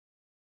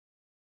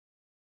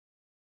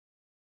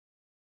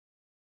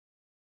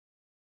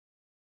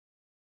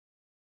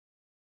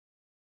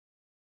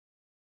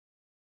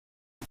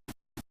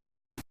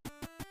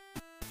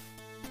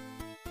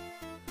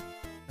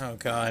Oh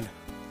god.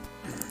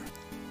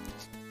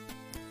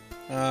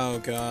 Oh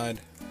god.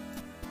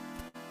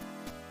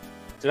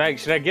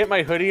 Should I get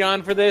my hoodie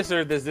on for this,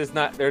 or does this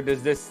not? Or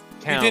does this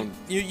count?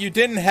 You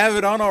didn't have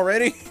it on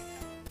already?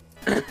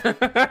 All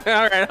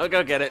right, I'll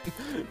go get it.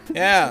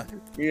 Yeah.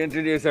 You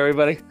introduce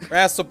everybody.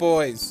 Wrestle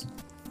Boys.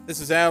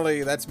 This is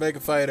Ali. That's Mega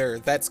Fighter.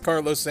 That's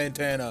Carlos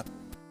Santana.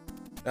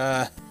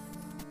 Okay,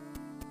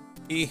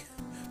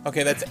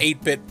 that's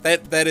 8-bit.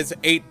 That is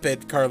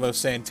 8-bit Carlos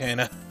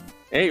Santana.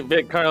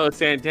 8-bit Carlos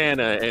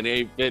Santana and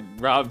 8-bit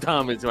Rob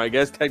Thomas, who I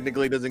guess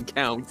technically doesn't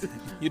count.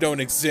 You don't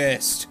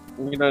exist.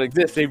 You don't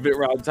exist, 8-bit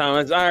Rob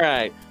Thomas. All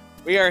right.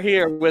 We are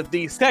here with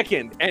the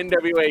second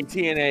NWA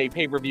TNA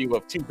pay-per-view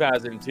of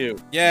 2002.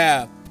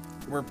 Yeah.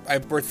 I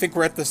think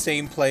we're at the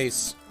same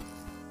place.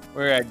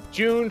 We're at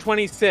June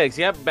 26th.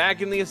 Yep,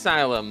 back in the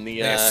Asylum.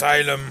 The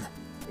Asylum.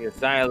 The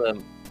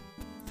Asylum.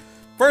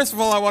 First of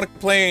all, I want to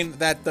complain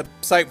that the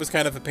site was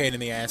kind of a pain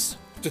in the ass.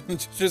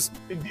 Just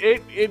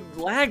it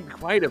lagged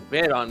quite a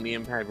bit on the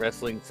Impact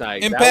Wrestling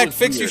site. Impact,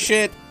 fix your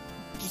shit.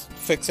 Just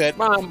fix it.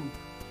 Mom,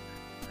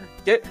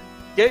 get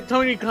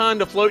Tony Khan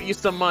to float you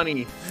some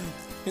money.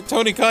 Get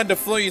Tony Khan to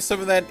float you some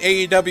of that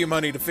AEW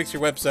money to fix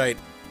your website.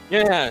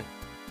 Yeah.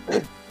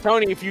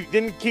 Tony, if you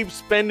didn't keep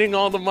spending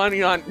all the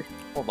money on...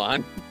 Hold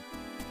on.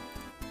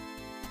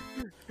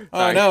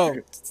 Oh no,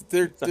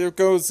 there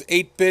goes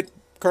 8-bit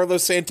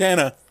Carlos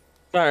Santana.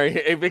 Sorry,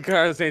 8-bit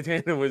Carlos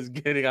Santana was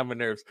getting on my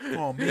nerves.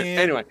 Oh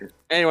man.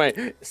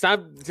 Anyway,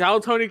 tell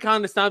Tony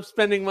Khan to stop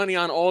spending money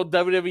on old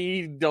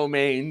WWE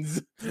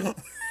domains. He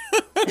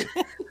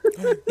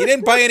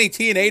didn't buy any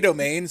TNA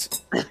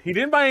domains. He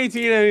didn't buy any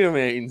TNA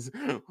domains,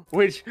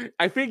 which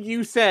I think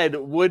you said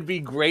would be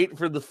great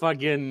for the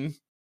fucking...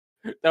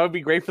 That would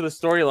be great for the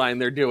storyline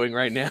they're doing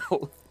right now.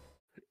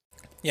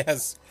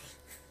 Yes.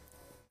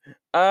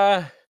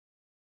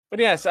 But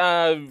yes,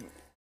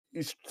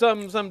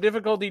 some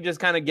difficulty just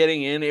kind of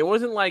getting in. It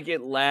wasn't like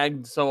it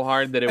lagged so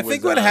hard that it was... I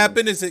think what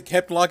happened is it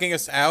kept logging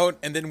us out,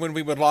 and then when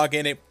we would log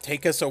in, it'd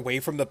take us away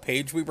from the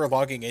page we were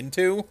logging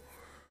into.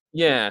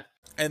 Yeah.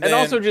 And then,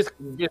 also just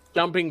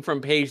jumping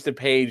from page to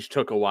page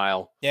took a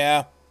while.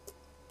 Yeah.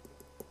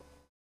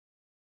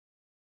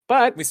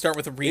 But we start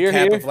with a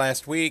recap of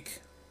last week.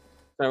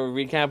 So a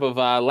recap of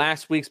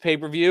last week's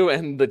pay-per-view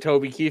and the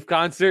Toby Keith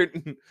concert.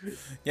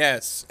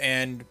 Yes,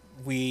 and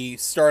we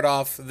start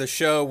off the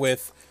show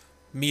with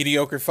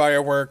mediocre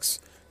fireworks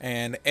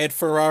and Ed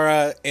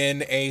Ferrara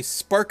in a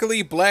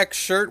sparkly black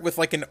shirt with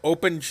like an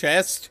open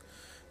chest.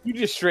 You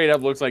just straight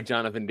up looks like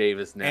Jonathan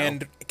Davis now.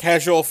 And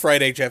casual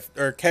Friday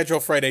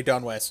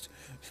Don West.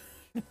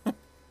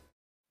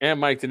 And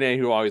Mike Tenay,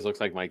 who always looks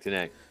like Mike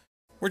Tenay.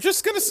 We're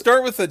just going to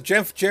start with a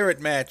Jeff Jarrett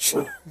match.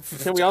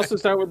 Can we also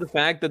start with the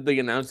fact that the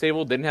announce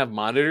table didn't have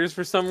monitors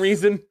for some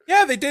reason?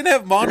 Yeah, they did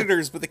have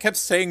monitors, but they kept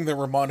saying there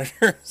were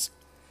monitors.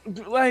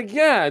 Like,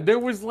 yeah, there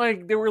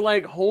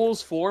were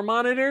holes for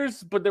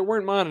monitors, but there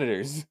weren't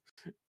monitors.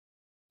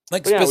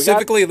 Like,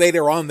 specifically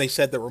later on, they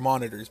said there were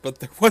monitors, but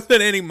there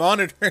wasn't any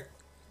monitor.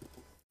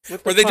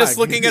 Were they just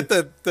looking at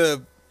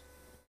the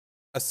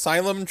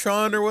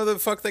Asylum-tron, or what the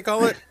fuck they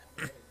call it?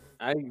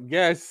 I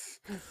guess.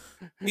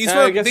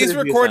 These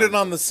recorded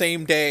on the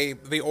same day.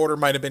 The order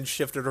might have been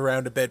shifted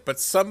around a bit, but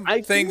some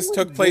things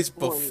took place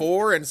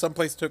before, and some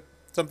things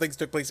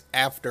took place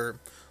after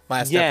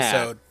last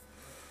episode.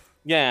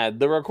 Yeah,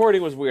 the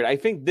recording was weird. I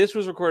think this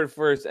was recorded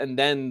first, and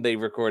then they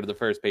recorded the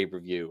first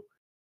pay-per-view.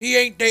 He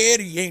ain't dead,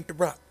 he ain't The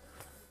Rock.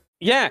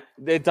 Yeah,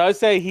 it does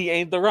say he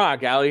ain't The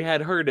Rock. Ali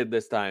had heard it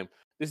this time.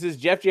 This is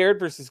Jeff Jarrett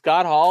versus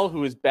Scott Hall,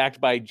 who is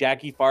backed by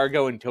Jackie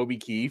Fargo and Toby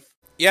Keith.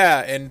 Yeah,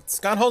 and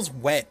Scott Hall's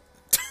wet.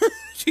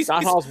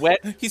 Scott Hall's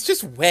wet? He's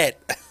just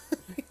wet.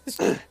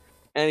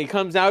 And he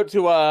comes out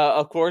to,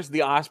 of course,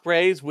 the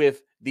Ospreys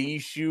with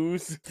these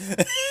shoes.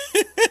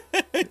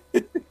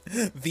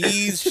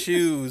 These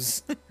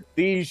shoes.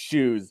 These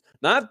shoes.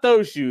 Not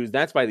those shoes.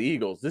 That's by the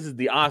Eagles. This is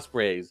the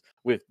Ospreys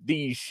with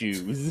these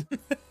shoes.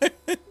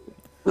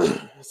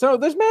 So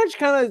this match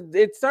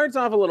it starts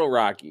off a little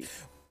rocky.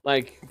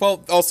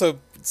 Well, also,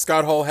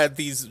 Scott Hall had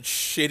these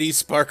shitty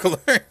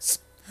sparklers.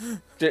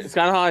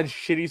 Scott Hall had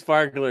shitty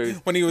sparklers.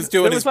 When he was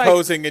doing his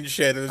posing and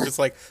shit, it was just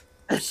like...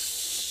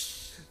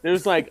 There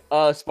was like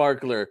a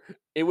sparkler.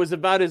 It was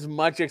about as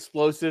much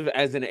explosive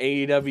as an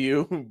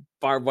AEW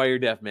barbed wire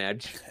death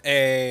match.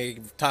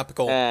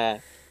 Topical.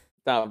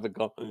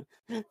 Topical.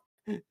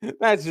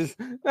 That's just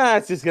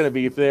gonna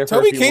be there.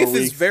 Toby Keith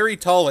is very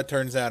tall. It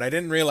turns out I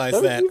didn't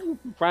realize that.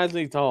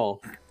 Surprisingly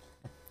tall.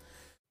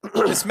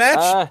 This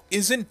match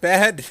isn't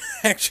bad,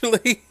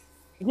 actually.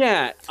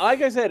 Yeah,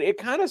 like I said, it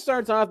kind of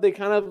starts off. They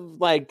kind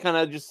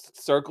of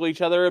just circle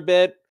each other a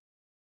bit.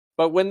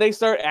 But when they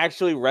start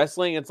actually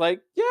wrestling, it's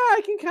like, yeah, I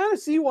can kind of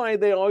see why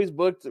they always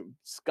booked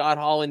Scott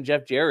Hall and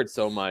Jeff Jarrett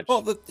so much.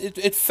 Well,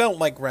 it felt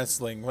like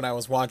wrestling when I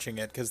was watching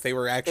it, because they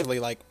were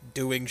actually,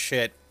 doing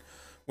shit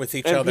with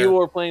each other. And people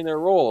were playing their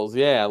roles,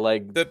 yeah.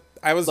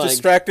 I was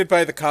distracted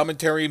by the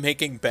commentary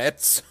making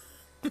bets.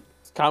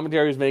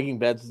 Commentary's making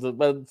bets,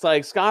 but it's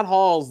like Scott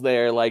Hall's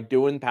there,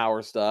 doing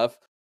power stuff.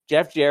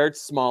 Jeff Jarrett's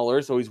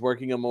smaller, so he's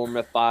working a more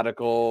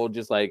methodical,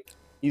 just like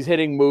he's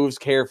hitting moves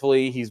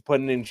carefully. He's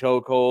putting in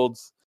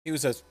chokeholds. He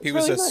was a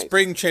really nice.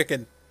 spring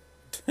chicken.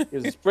 He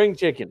was a spring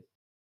chicken.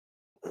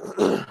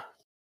 It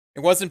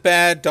wasn't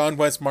bad. Don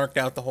West marked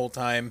out the whole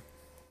time.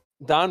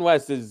 Don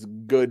West is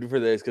good for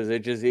this because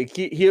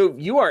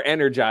you are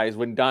energized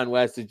when Don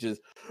West is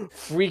just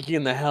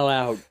freaking the hell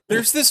out.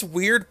 There's this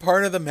weird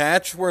part of the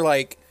match where,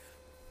 like,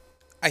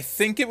 I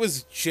think it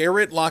was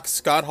Jarrett locked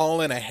Scott Hall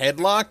in a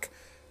headlock,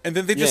 and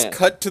then they just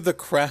cut to the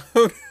crowd.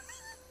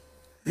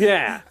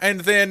 Yeah.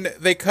 And then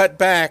they cut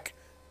back,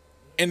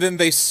 and then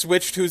they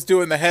switched who's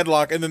doing the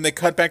headlock, and then they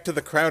cut back to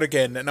the crowd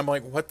again, and I'm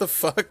like, what the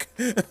fuck?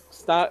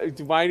 Stop!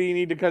 Why do you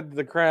need to cut to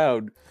the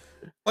crowd?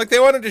 Like, they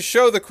wanted to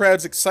show the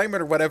crowd's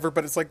excitement or whatever,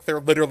 but it's like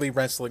they're literally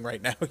wrestling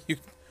right now.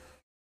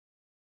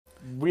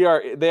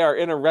 They are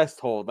in a rest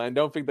hold. I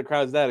don't think the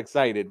crowd's that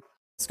excited.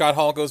 Scott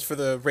Hall goes for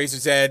the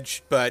Razor's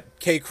Edge, but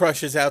K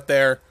Crush is out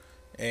there,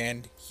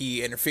 and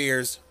he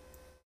interferes.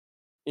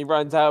 He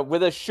runs out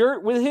with a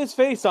shirt with his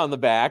face on the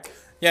back.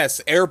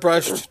 Yes,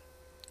 airbrushed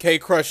K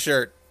Crush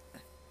shirt.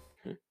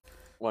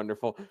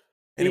 Wonderful.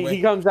 Anyway.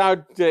 He comes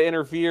out to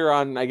interfere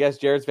on, I guess,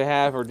 Jarrett's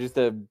behalf, or just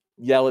to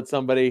yell at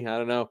somebody. I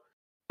don't know.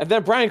 And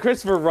then Brian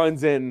Christopher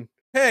runs in.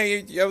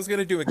 Hey, I was going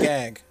to do a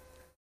gag.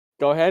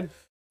 Go ahead.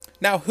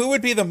 Now, who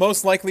would be the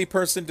most likely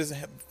person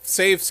to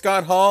save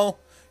Scott Hall?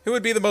 Who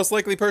would be the most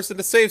likely person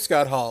to save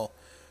Scott Hall?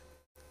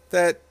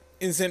 That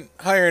isn't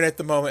hired at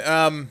the moment.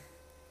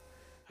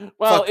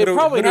 Well, it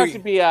probably has to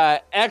be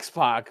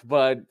X-Pac,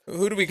 but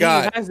who do we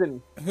got?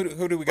 Hasn't.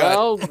 Who do we got?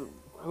 Well,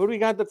 who do we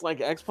got that's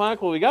like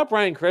X-Pac? Well, we got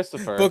Brian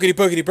Christopher. Boogity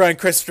boogity Brian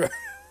Christopher.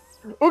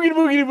 Boogity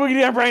boogity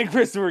boogity Brian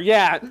Christopher.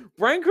 Yeah,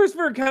 Brian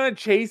Christopher kind of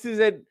chases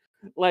at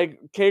like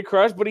K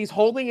Crush, but he's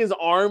holding his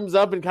arms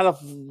up and kind of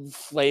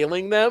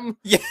flailing them.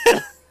 Yeah.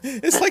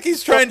 It's like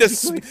he's trying to.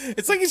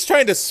 It's like he's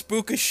trying to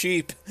spook a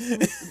sheep.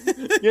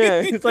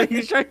 Yeah, it's like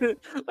he's trying to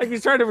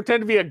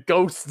pretend to be a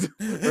ghost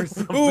or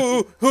something.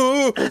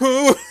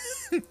 Ooh.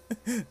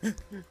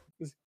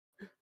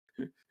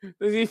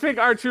 Does he think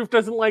R-Truth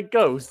doesn't like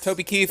ghosts?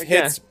 Toby Keith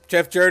hits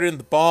Jeff Jarrett in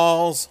the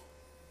balls.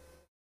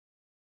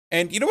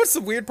 And you know what's the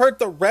weird part?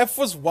 The ref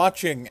was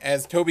watching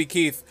as Toby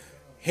Keith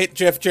hit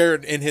Jeff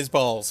Jarrett in his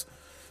balls.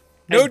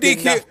 No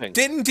DQ.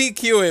 Didn't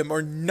DQ him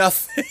or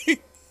nothing.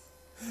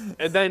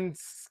 And then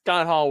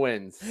Scott Hall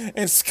wins.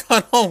 And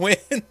Scott Hall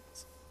wins.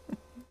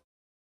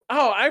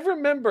 Oh, I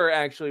remember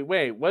actually.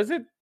 Wait, was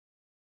it?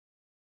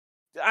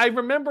 I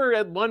remember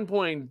at one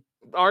point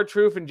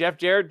R-Truth and Jeff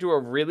Jarrett do a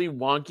really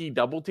wonky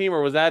double team,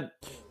 or was that?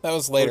 That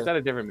was later. Was that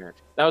a different match?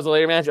 That was a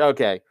later match?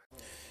 Okay.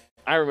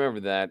 I remember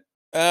that.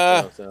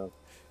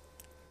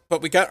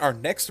 But we got our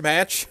next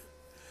match,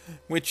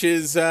 which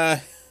is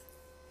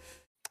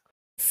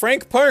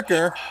Frank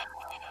Parker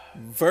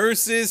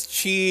versus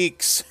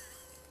Cheeks.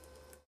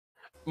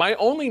 My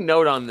only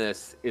note on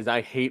this is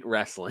I hate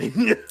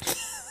wrestling.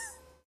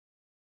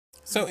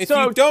 So if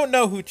you don't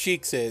know who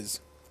Cheeks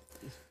is,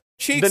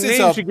 the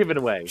name should give it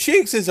away.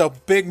 Cheeks is a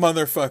big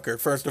motherfucker,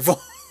 first of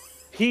all.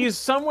 He's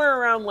somewhere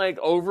around like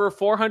over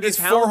 400 He's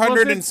pounds.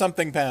 400 and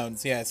something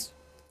pounds, yes.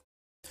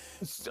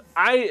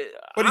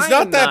 But he's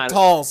not that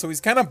tall, so he's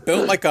kind of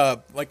built like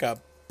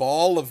a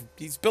ball of.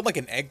 He's built like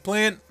an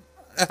eggplant.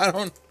 I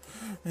don't.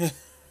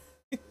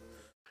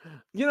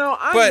 You know,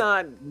 I'm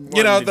not.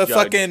 You know,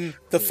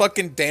 the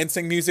fucking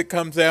dancing music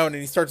comes out and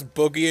he starts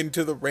boogieing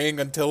to the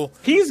ring until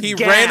he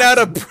ran out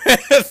of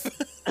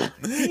breath.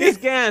 He's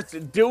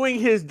gassed doing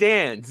his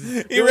dance.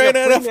 He ran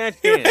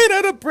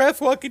out of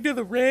breath walking to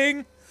the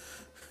ring.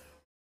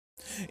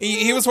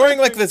 He was wearing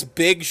like this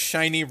big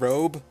shiny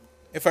robe,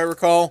 if I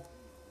recall.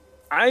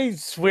 I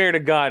swear to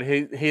God,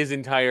 his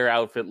entire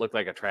outfit looked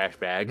like a trash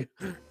bag.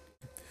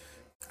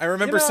 I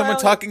remember someone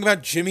talking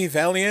about Jimmy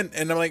Valiant,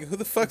 and I'm like, who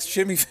the fuck's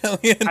Jimmy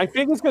Valiant? I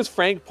think it's because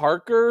Frank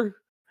Parker.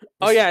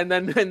 Oh yeah, and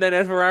then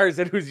Ed Ferrara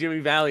said who's Jimmy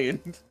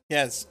Valiant.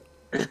 Yes.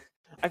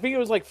 I think it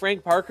was like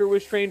Frank Parker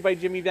was trained by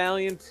Jimmy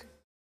Valiant.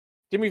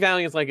 Jimmy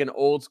Valiant's like an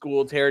old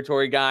school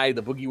territory guy,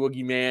 the Boogie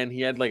Woogie Man.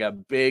 He had like a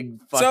big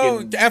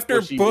fucking. So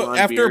after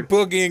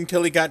boogieing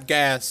till he got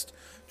gassed,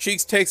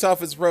 Cheeks takes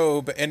off his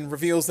robe and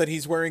reveals that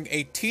he's wearing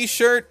a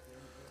t-shirt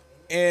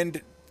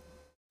and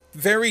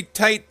very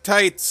tight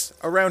tights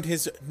around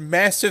his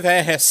massive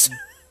ass.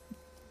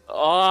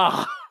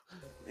 Oh,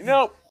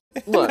 look.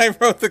 I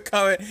wrote the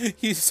comment,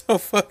 he's so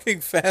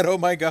fucking fat, oh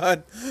my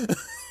God.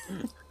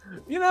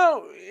 You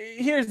know,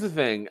 here's the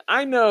thing.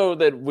 I know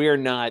that we're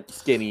not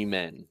skinny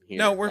men here.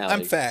 No,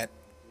 I'm fat.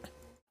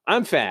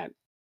 I'm fat.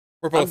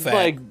 We're both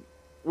fat.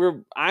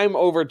 I'm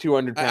over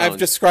 200 pounds. I've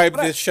described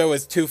this show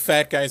as two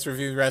fat guys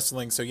review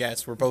wrestling, so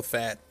yes, we're both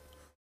fat.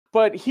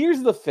 But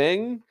here's the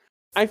thing.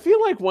 I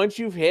feel like once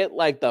you've hit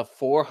like the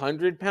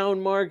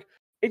 400-pound mark,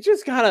 it's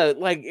just gotta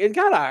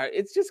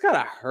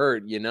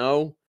hurt, you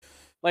know?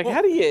 Like,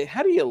 how do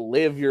you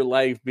live your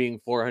life being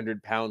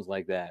 400 pounds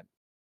like that?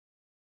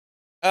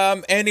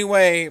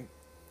 Anyway,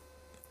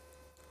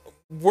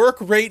 work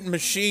rate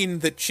machine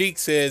that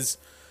Cheeks is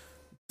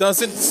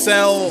doesn't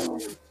sell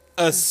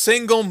a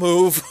single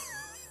move.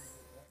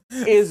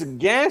 is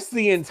gassed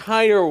the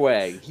entire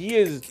way. He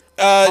is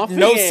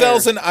no air.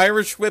 sells an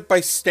Irish whip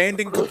by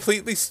standing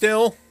completely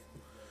still.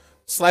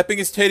 Slapping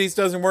his titties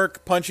doesn't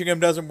work. Punching him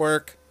doesn't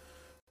work.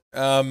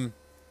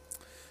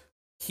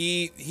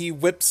 He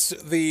whips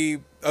the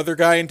other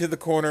guy into the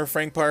corner,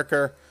 Frank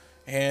Parker,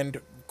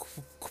 and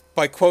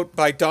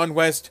by Don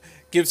West,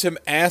 gives him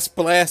ass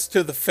blast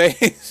to the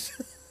face.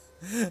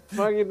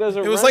 Fucking does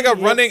It was like a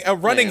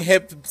running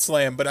hip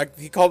slam, but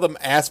he called them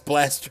ass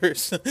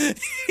blasters.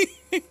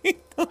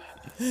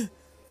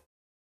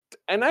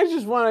 And I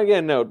just want to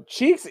again note,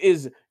 Cheeks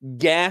is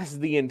gassed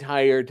the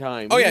entire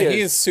time. Oh yeah,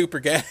 he is super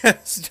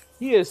gassed.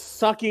 He is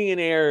sucking in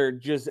air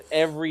just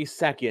every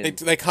second.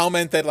 They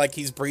comment that like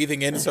he's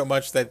breathing in so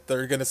much that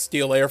they're gonna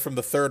steal air from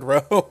the third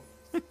row.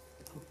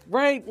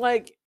 Right,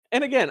 like,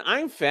 and again,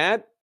 I'm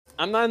fat.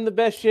 I'm not in the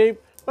best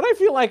shape, but I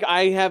feel like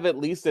I have at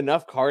least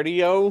enough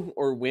cardio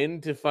or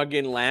wind to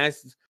fucking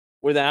last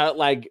without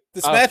like.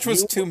 This match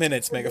was 2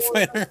 minutes, Mega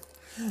Fighter.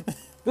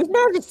 This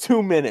match is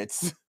 2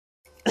 minutes.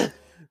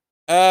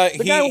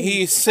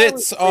 He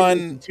sits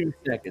on 2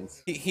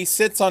 seconds. He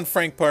sits on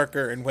Frank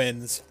Parker and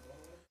wins.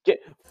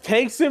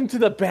 Takes him to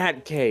the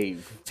Bat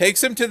Cave.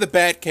 Takes him to the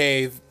Bat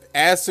Cave,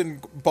 ass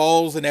and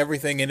balls and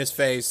everything in his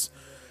face,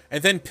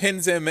 and then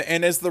pins him.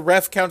 And as the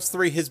ref counts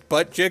 3, his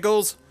butt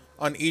jiggles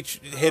on each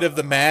hit of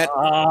the mat.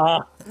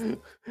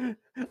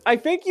 I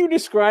think you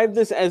described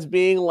this as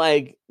being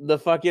like the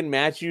fucking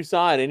match you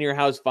saw at In Your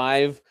House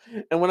 5.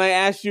 And when I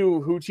asked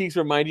you who Cheeks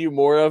remind you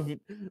more of,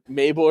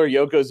 Mabel or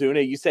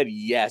Yokozuna, you said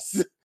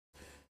yes.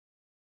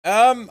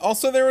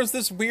 Also there was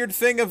this weird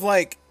thing of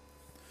like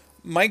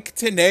Mike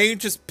Tenay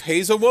just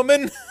pays a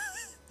woman.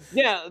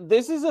 Yeah,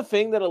 this is a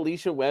thing that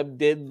Alicia Webb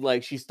did,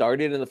 like she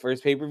started in the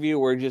first pay-per-view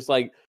where just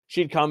like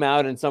she'd come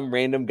out and some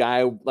random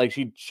guy, like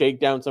she'd shake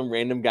down some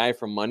random guy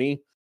for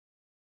money.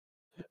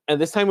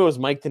 And this time it was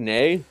Mike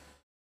Tenay.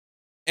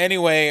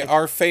 Anyway,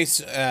 our face,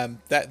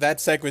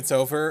 that segment's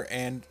over,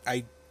 and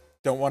I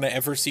don't want to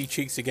ever see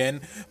Cheeks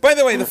again. By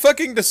the way, the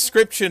fucking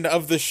description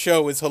of the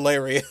show is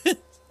hilarious.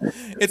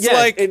 It's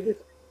like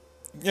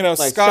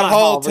Scott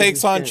Hall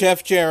takes on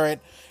Jeff Jarrett,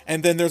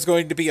 and then there's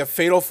going to be a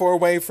fatal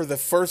 4-way for the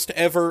first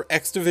ever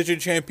X Division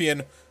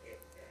champion,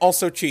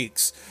 also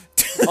Cheeks.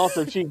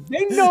 Also Cheeks.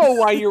 They know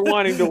why you're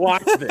wanting to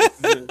watch this.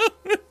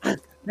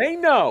 They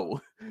know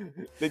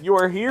that you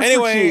are here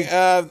for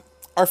Cheeks.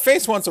 Our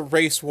face wants a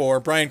race war,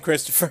 Brian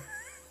Christopher.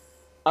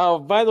 Oh,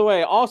 by the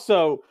way,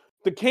 also,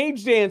 the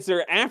cage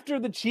dancer, after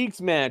the Cheeks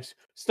match,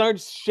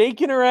 starts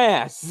shaking her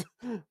ass.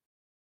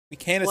 We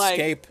can't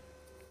escape.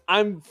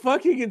 I'm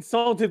fucking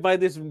insulted by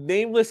this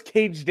nameless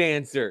cage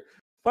dancer.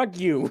 Fuck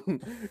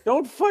you.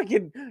 Don't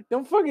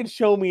fucking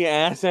show me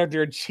ass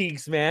after a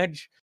Cheeks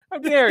match. How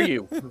dare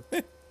you?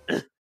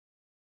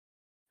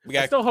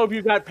 I still hope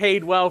you got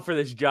paid well for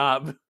this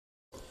job.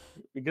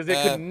 Because it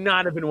could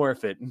not have been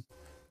worth it.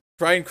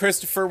 Brian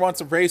Christopher wants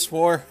a race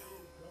war.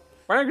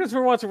 Brian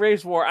Christopher wants a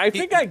race war. I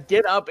think I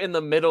get up in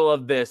the middle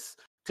of this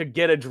to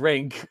get a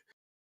drink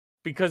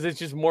because it's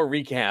just more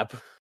recap.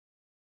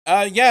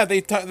 Yeah,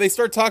 they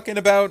start talking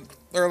about,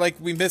 or like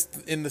we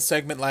missed in the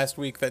segment last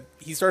week, that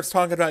he starts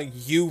talking about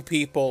you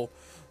people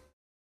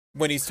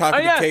when he's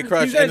talking to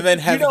K-Crush, and then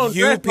have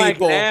you people, like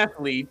an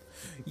athlete.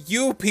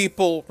 You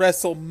people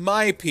wrestle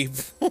my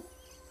people.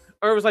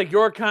 Or it was like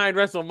your kind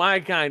wrestle my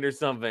kind or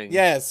something.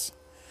 Yes.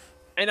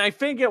 And I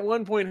think at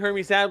one point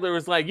Hermie Sadler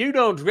was like, you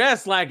don't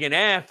dress like an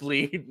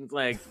athlete. It's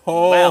like,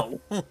 well.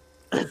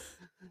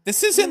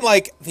 This isn't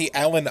like the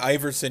Allen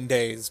Iverson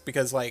days,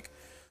 because like,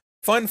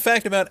 fun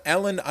fact about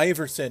Allen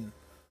Iverson,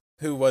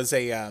 who was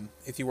a,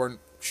 if you weren't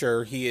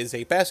sure, he is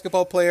a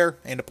basketball player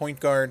and a point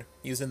guard.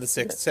 He was in the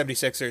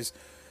 76ers.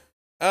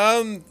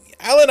 Allen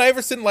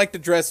Iverson liked to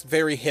dress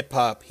very hip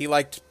hop. He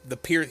liked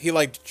he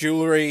liked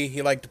jewelry,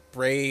 he liked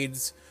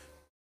braids,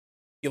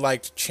 he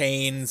liked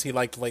chains, he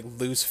liked like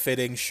loose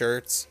fitting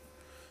shirts.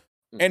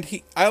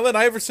 And Allen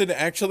Iverson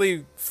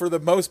actually, for the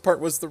most part,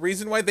 was the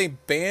reason why they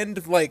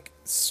banned like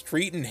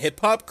street and hip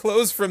hop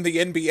clothes from the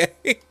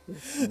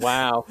NBA.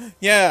 Wow.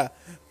 Yeah.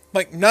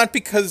 Like not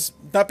because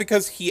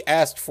he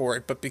asked for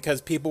it, but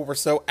because people were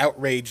so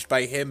outraged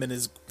by him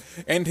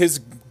and his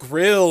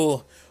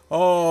grill.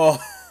 Oh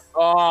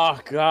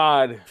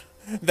God.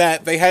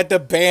 That they had to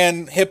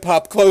ban hip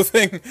hop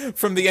clothing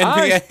from the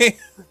NBA.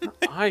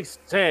 I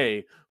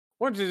say,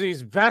 what are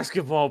these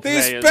basketball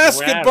players These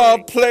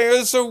basketball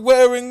players are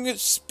wearing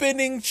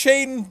spinning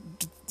chain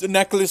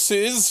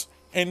necklaces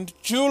and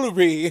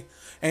jewelry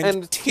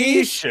and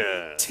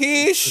t-shirts.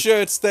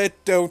 T-shirts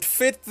that don't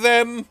fit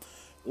them.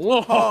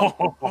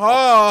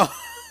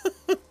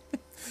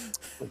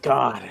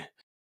 God.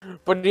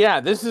 But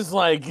yeah, this is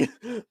like,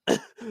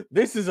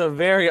 this is a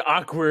very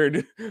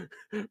awkward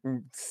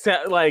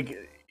like,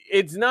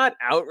 it's not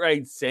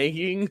outright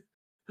saying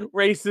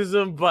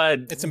racism,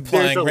 but it's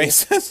implying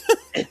racism.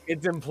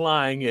 It's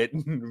implying it.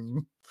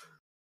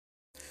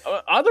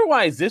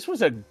 Otherwise, this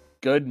was a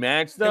good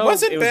match, though. It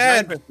wasn't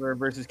bad.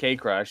 Versus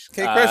K-Crush.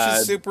 K-Crush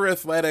is super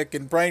athletic,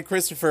 and Brian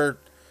Christopher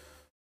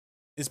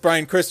is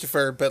Brian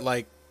Christopher, but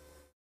like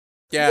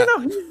Yeah.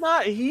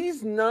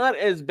 He's not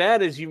as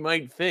bad as you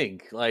might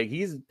think. Like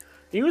he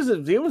was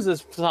a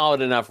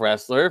solid enough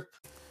wrestler.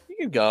 He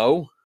could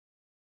go.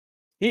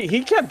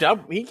 He kept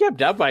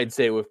up, I'd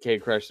say, with K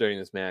Crush during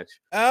this match.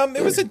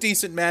 It was a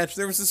decent match.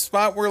 There was a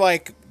spot where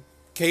like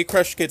K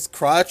Crush gets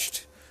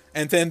crotched,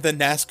 and then the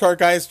NASCAR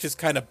guys just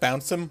kind of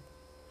bounce him.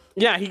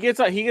 Yeah, he's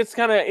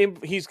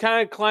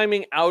kind of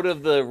climbing out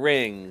of the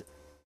ring,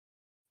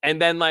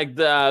 and then like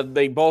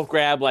they both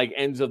grab like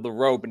ends of the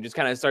rope and just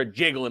kind of start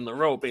jiggling the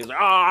rope. And he's like,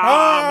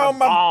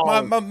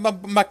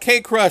 my K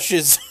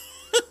Crushes.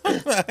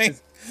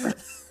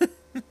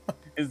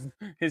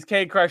 His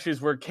K Crushes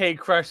were K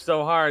crushed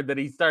so hard that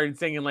he started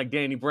singing like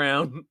Danny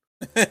Brown.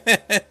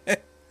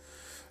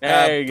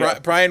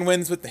 Brian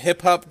wins with the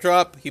hip hop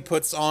drop. He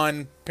puts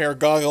on a pair of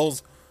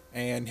goggles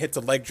and hits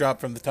a leg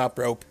drop from the top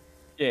rope.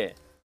 Yeah.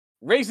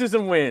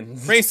 Racism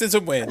wins.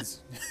 Racism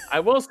wins. I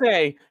will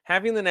say,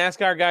 having the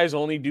NASCAR guys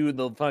only do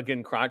the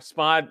fucking crotch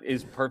spot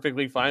is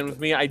perfectly fine with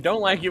me. I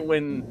don't like it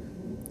when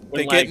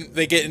they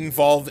get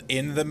involved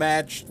in the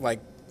match,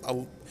 like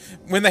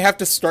when they have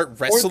to start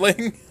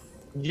wrestling.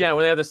 Yeah,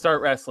 when they have to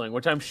start wrestling,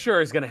 which I'm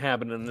sure is going to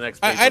happen in the next.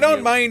 I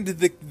don't mind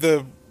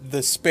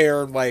the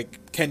spare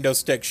like kendo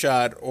stick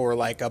shot or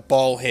like a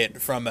ball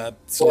hit from a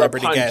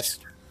celebrity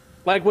guest,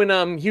 like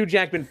when Hugh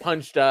Jackman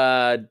punched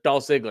Dolph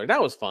Ziggler.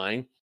 That was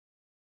fine.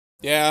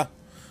 Yeah,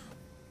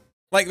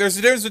 like there's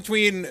a difference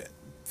between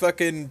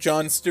fucking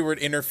Jon Stewart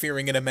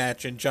interfering in a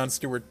match and Jon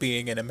Stewart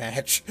being in a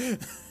match.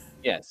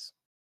 Yes,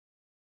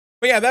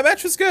 but yeah, that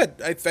match was good.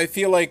 I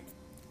feel like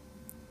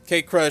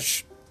K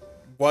Crush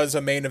was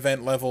a main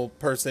event level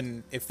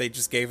person if they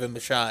just gave him a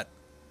shot.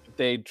 If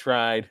they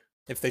tried.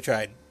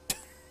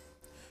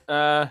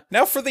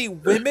 Now for the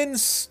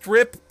women's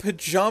strip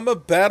pajama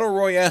battle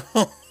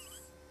royale.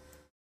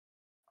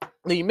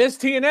 The Miss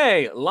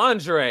TNA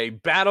lingerie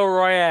battle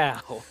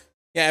royale.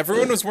 Yeah,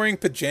 everyone was wearing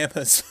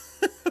pajamas.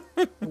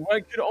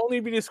 What could only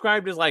be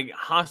described as like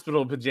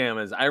hospital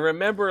pajamas. I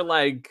remember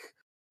like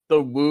the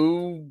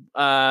Woo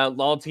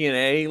LOL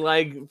TNA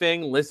like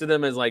thing listed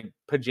them as like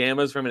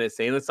pajamas from an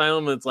insane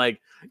asylum. It's like,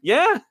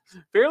 yeah,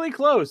 fairly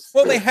close.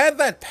 Well, they had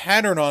that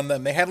pattern on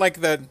them. They had like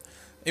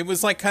it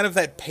was like kind of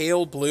that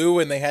pale blue,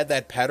 and they had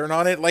that pattern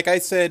on it. Like I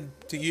said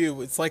to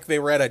you, it's like they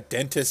were at a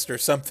dentist or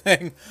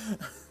something,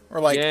 or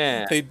like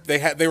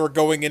they were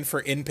going in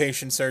for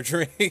inpatient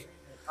surgery.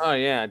 Oh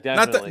yeah,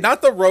 definitely.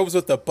 Not the robes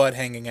with the butt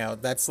hanging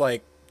out. That's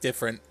like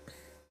different.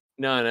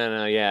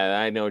 No. Yeah,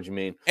 I know what you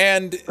mean.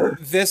 And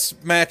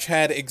this match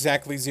had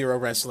exactly zero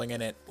wrestling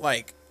in it.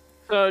 Like,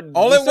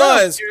 all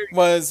it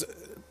was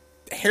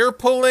hair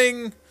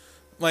pulling,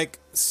 like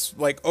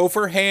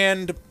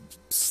overhand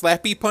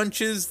slappy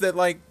punches that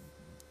like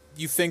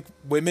you think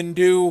women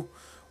do,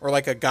 or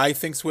like a guy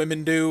thinks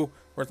women do,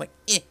 where it's like,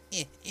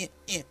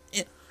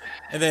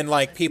 and then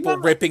like people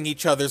ripping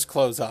each other's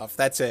clothes off.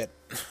 That's it.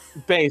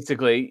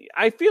 Basically,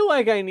 I feel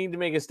like I need to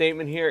make a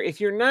statement here.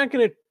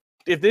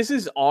 If this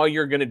is all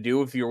you're going to do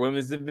with your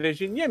women's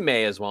division, you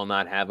may as well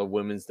not have a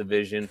women's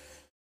division.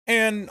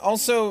 And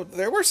also,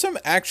 there were some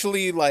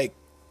actually, like,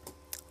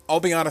 I'll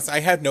be honest,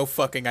 I had no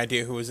fucking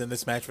idea who was in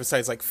this match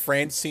besides, like,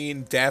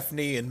 Francine,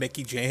 Daphne, and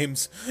Mickie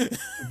James.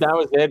 That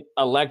was it.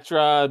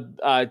 Elektra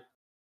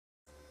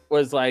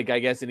was, like, I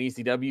guess an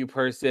ECW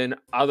person.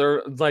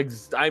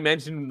 I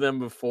mentioned them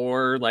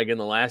before, like, in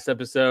the last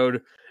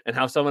episode, and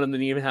how some of them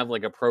didn't even have,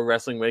 like, a Pro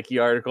Wrestling Wiki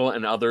article,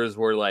 and others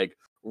were, like,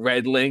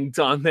 red linked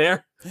on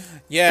there.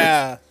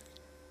 Yeah.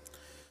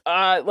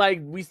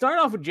 Like we start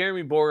off with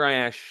Jeremy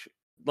Borash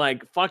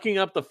like fucking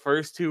up the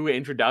first two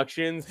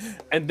introductions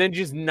and then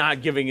just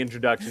not giving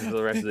introductions to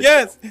the rest of the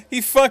show.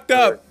 He fucked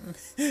up.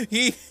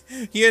 He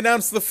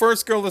announced the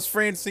first girl as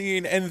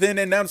Francine and then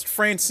announced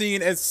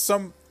Francine as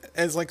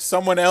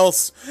someone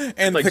else,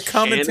 and like the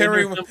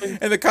commentary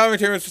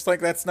was just like,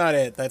 that's not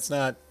it. That's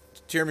not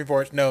Jeremy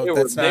Borash. No,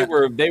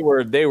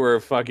 They were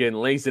fucking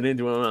lacing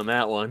into him on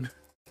that one.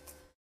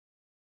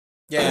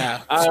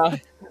 Yeah.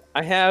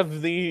 I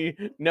have the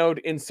note,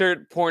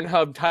 insert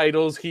Pornhub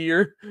titles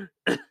here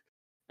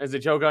as a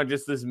joke on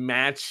just this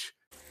match.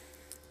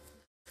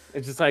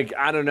 It's just like,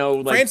 I don't know.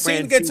 Like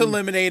Francine gets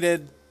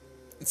eliminated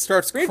and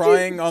starts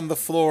crying on the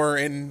floor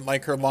in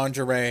like her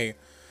lingerie.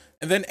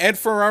 And then Ed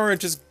Ferrara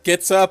just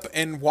gets up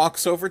and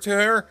walks over to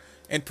her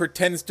and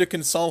pretends to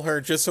console her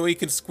just so he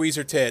can squeeze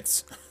her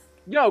tits.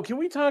 Yo, can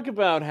we talk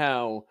about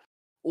how,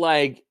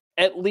 like,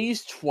 at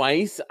least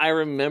twice I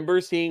remember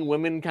seeing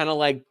women kind of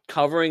like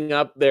covering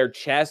up their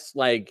chests,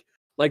 like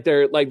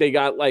they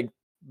got like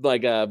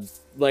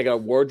a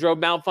wardrobe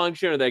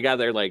malfunction, or they got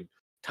their like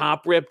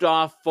top ripped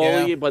off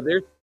fully, but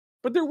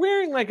they're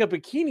wearing like a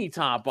bikini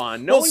top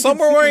on. Well, some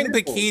were wearing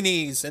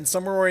bikinis and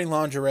some were wearing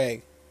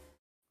lingerie.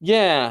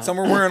 Yeah, some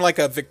were wearing like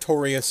a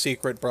Victoria's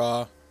Secret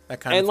bra, that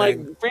kind of thing.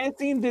 And like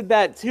Francine did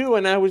that too,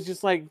 and I was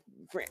just like,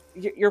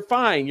 you're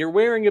fine. You're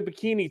wearing a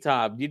bikini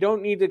top. You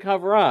don't need to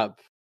cover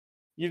up.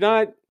 You're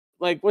not,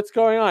 like, what's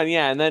going on?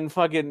 Yeah, and then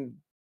fucking,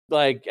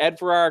 like, Ed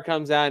Ferrara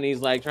comes out and he's,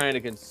 like, trying to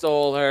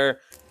console her,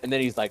 and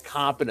then he's, like,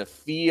 copping a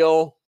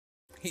feel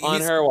on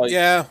her.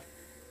 Yeah.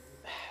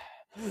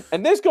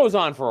 And this goes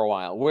on for a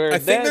while. Where I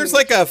think there's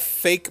like a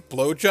fake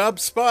blowjob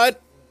spot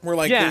where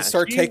like they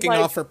start taking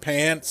off her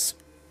pants.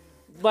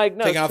 Like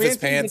no, taking off his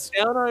pants.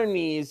 Gets down on her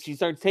knees. She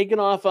starts taking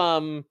off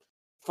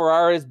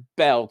Ferrara's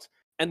belt,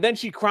 and then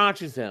she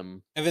crotches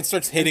him, and then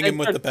starts hitting him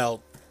with the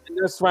belt. And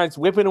just starts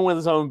whipping him with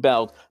his own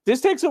belt.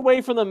 This takes away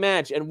from the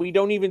match, and we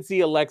don't even see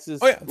Alexis.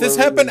 Oh yeah, this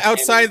happened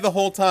outside the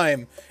whole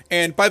time.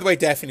 And by the way,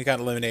 Daphne got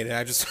eliminated.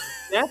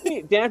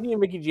 Daphne and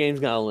Mickie James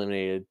got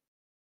eliminated.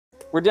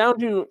 We're down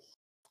to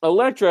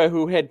Elektra,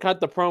 who had cut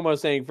the promo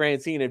saying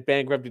Francine had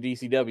bankrupted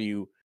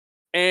ECW,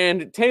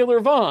 and Taylor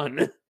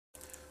Vaughn.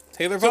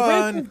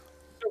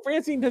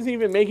 Francine doesn't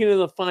even make it to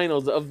the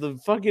finals of the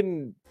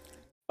fucking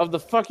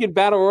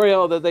battle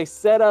royale that they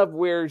set up,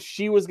 where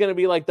she was going to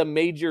be like the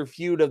major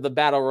feud of the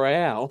battle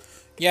royale.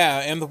 Yeah,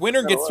 and the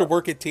winner gets to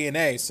work at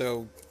TNA,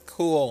 so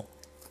cool.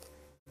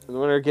 The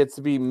winner gets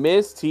to be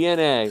Miss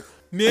TNA.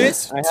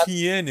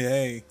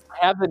 TNA.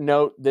 I have the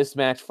note, this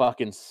match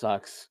fucking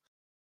sucks.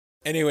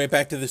 Anyway,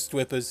 back to the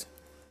Swippas.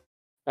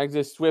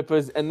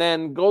 And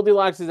then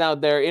Goldilocks is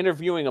out there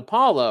interviewing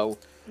Apollo,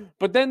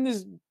 but then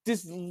this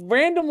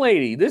random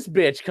lady, this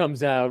bitch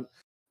comes out.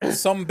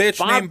 Some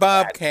bitch named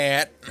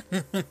Bobcat.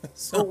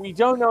 So we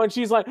don't know, and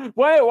she's like,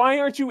 why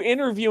aren't you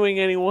interviewing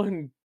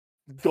anyone,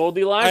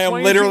 Goldilocks? I am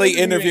literally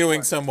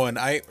interviewing someone.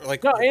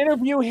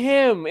 Interview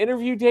him.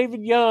 Interview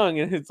David Young.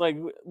 And it's like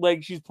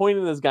she's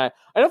pointing to this guy.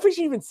 I don't think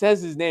she even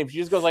says his name. She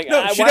just goes like,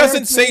 no, she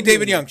doesn't say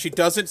David Young. She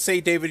doesn't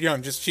say David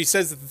Young. Just she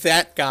says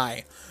that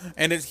guy.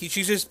 And she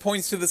just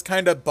points to this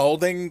kind of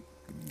balding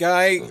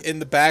guy in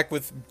the back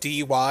with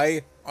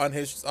DY on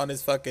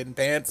his fucking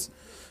pants.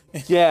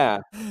 Yeah.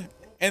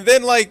 And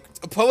then like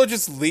Apollo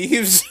just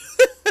leaves.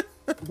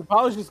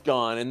 Apollo's just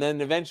gone, and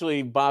then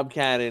eventually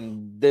Bobcat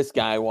and this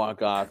guy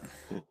walk off.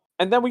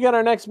 And then we got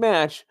our next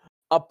match,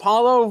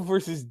 Apollo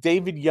versus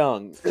David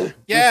Young.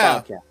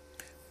 Yeah.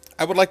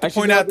 I would like to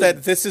point out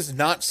that this is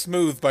not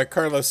Smooth by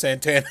Carlos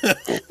Santana.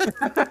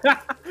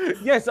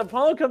 Yes,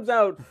 Apollo comes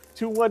out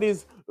to what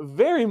is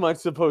very much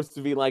supposed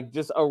to be like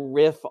just a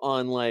riff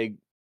on like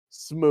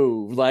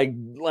Smooth. Like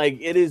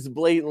it is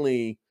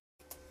blatantly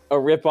a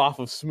rip off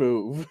of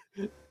Smooth.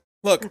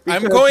 Look,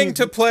 I'm going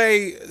to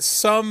play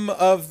some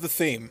of the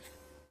theme.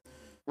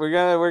 We're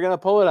gonna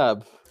pull it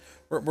up.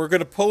 We're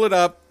gonna pull it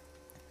up.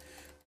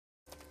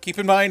 Keep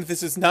in mind,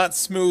 this is not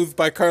Smooth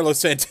by Carlos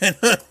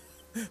Santana,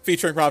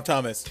 featuring Rob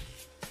Thomas.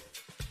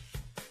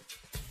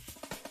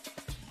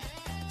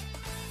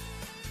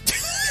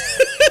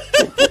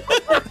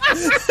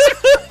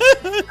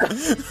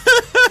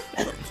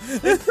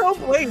 It's so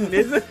blatant,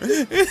 isn't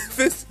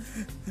it?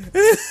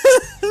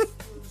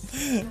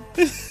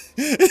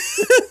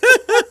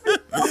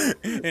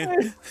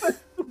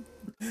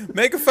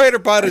 Mega Fighter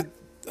bought a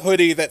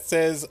hoodie that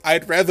says,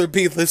 "I'd rather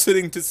be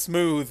listening to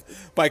Smooth"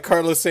 by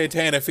Carlos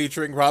Santana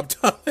featuring Rob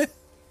Thomas.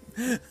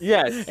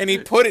 Yes. And he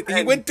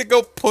went to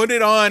go put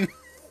it on.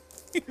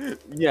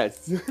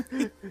 Yes.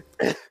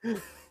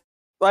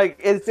 Like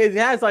it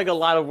has like a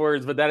lot of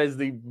words, but that is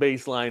the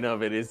baseline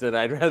of it, is that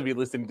I'd rather be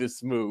listening to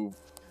Smooth.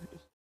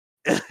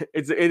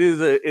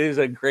 It is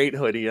a great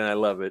hoodie, and I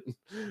love it.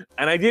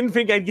 And I didn't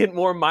think I'd get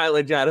more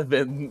mileage out of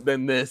it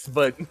than this,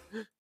 but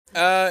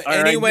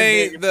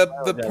anyway,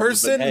 the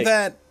person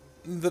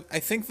I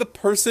think the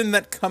person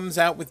that comes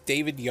out with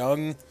David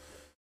Young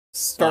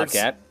starts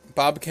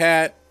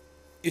Bobcat.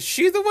 Is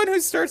she the one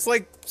who starts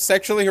like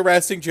sexually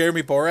harassing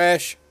Jeremy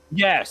Borash?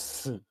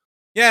 Yes.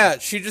 Yeah,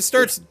 she just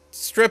starts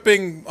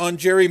stripping on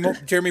Jeremy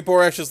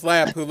Borash's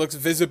lap, who looks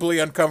visibly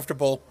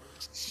uncomfortable.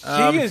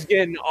 She is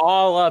getting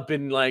all up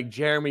in like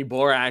Jeremy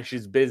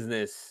Borash's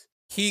business.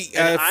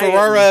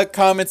 Ferrara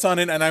comments on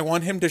it, and I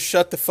want him to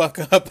shut the fuck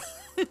up.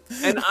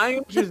 And I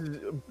am just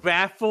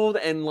baffled,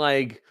 and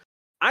like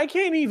I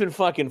can't even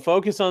fucking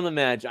focus on the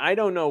match. I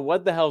don't know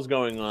what the hell's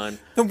going on.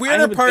 The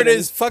weirder part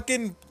is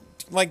fucking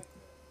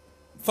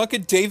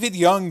David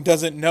Young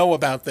doesn't know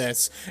about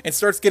this and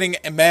starts getting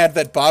mad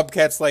that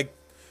Bobcat's like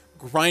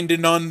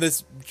grinding on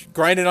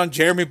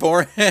Jeremy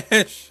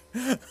Borash.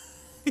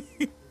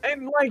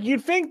 And like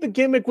you'd think the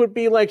gimmick would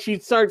be like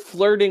she'd start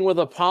flirting with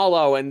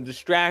Apollo and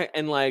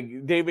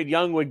like David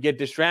Young would get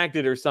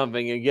distracted or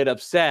something and get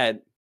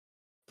upset.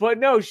 But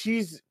no,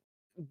 she's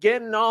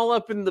getting all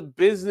up in the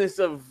business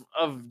of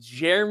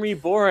Jeremy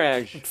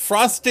Borash.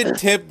 Frosted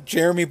tip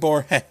Jeremy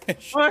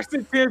Borash.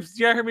 Frosted tips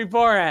Jeremy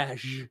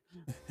Borash.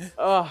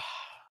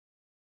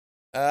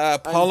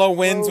 Apollo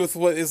wins with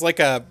what is like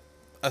a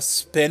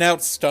spin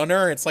out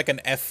stunner. It's like an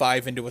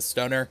F5 into a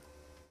stunner.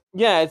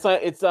 Yeah,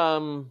 it's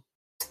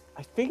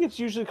I think it's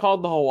usually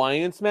called the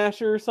Hawaiian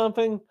Smasher or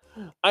something.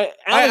 I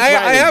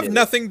have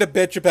nothing to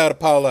bitch about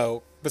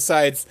Apollo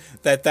besides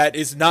that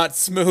is not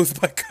Smooth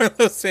by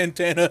Carlos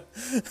Santana.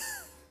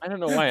 I don't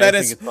know why I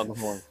think it's called the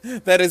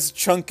Hawaiian. That is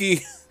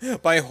Chunky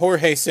by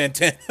Jorge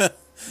Santana.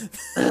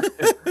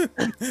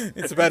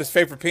 It's about his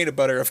favorite peanut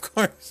butter, of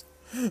course.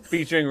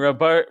 Featuring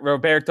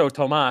Roberto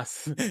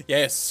Tomas.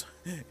 Yes,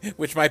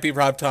 which might be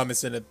Rob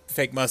Thomas in a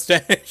fake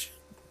mustache.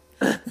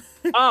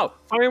 Oh,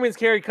 Fireman's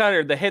Carry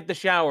Cutter, the Hit the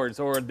Showers,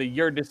 or the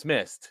You're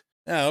Dismissed.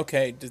 Oh,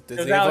 okay. Does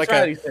Because he have Alex like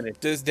Riley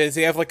finished. does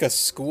he have like a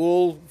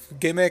school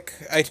gimmick?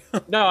 I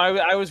don't. No,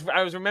 I was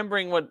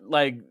remembering what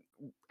like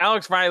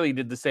Alex Riley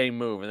did the same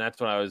move, and that's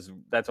what I was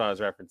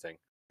referencing.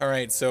 All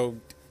right, so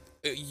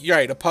you're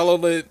right.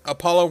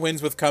 Apollo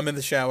wins with cum in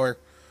the shower,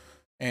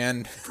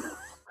 and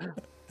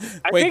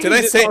wait, did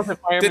I say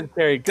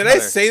did I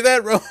say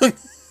that wrong?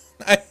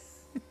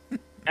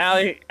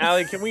 Allie,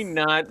 can we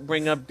not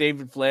bring up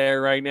David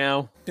Flair right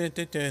now?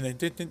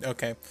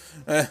 Okay.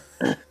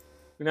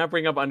 Do not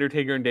bring up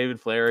Undertaker and David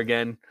Flair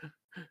again.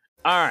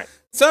 All right.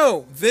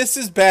 So this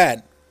is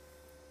bad,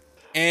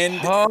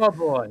 and oh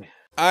boy,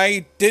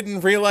 I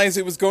didn't realize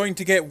it was going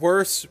to get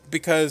worse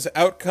because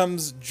out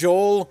comes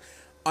Joel.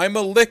 I'm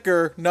a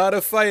licker, not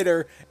a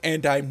fighter,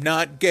 and I'm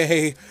not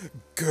gay.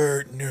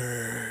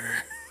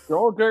 Gertner.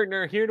 Joel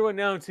Gertner here to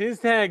announce his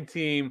tag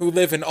team who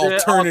live an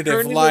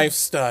alternative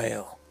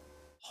lifestyle.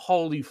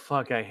 Holy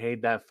fuck, I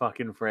hate that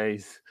fucking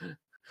phrase.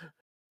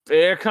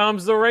 There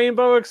comes the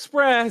Rainbow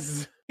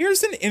Express.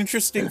 Here's an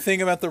interesting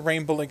thing about the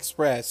Rainbow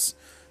Express.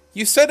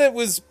 You said it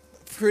was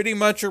pretty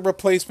much a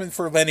replacement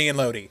for Lenny and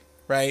Lodi,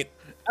 right?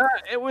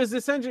 It was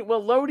essentially,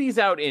 well, Lodi's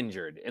out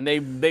injured, and they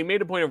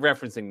made a point of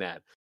referencing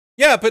that.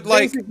 Yeah, but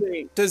like,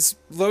 does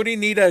Lodi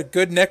need a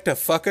good neck to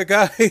fuck a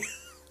guy?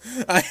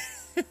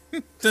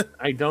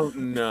 I don't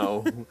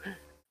know.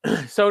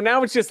 So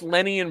now it's just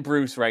Lenny and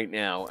Bruce right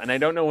now, and I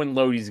don't know when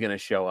Lodi's gonna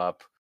show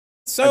up.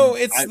 So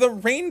it's the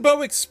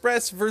Rainbow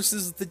Express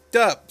versus the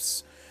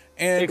Dupps.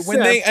 And when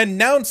they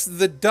announce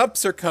the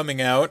Dupps are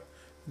coming out,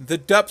 the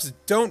Dupps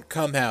don't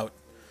come out.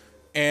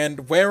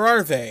 And where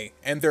are they?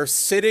 And they're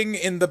sitting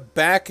in the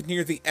back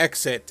near the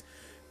exit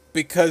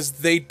because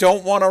they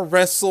don't want to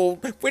wrestle.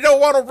 We don't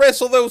want to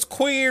wrestle those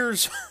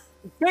queers.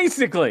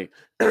 Basically.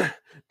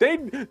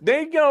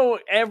 They go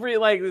every,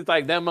 like, it's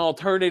like them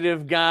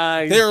alternative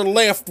guys. They're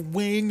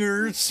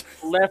left-wingers.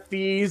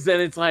 Lefties,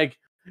 and it's like,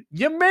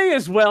 you may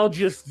as well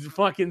just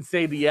fucking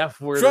say the F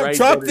word.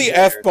 Drop the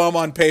F-bomb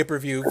on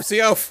pay-per-view. See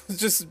how,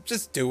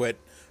 just do it.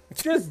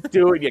 Just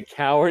do it, you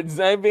cowards.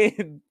 I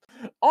mean,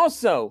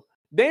 also,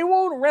 they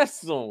won't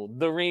wrestle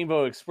the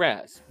Rainbow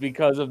Express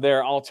because of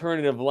their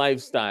alternative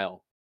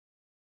lifestyle.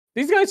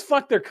 These guys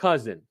fuck their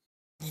cousin.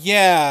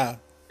 Yeah.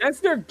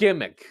 That's their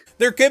gimmick.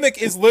 Their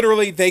gimmick is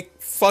literally they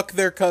fuck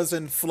their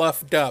cousin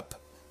fluffed up.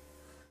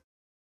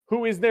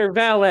 Who is their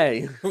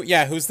valet?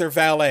 Who's their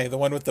valet? The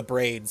one with the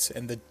braids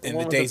and the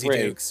Daisy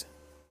Dukes.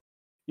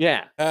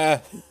 Yeah.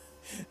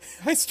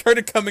 I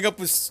started coming up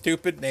with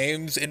stupid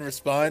names in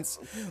response,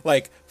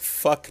 like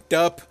fucked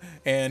up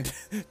and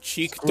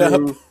cheeked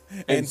up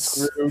and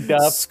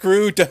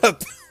screwed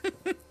up.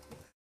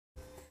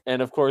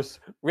 And of course,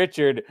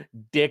 Richard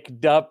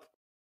dicked up.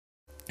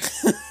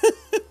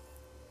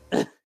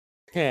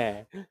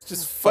 Yeah.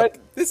 Just fuck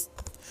this.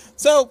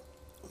 So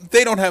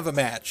they don't have a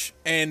match,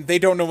 and they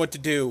don't know what to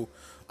do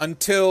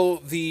until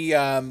the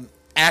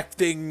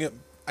acting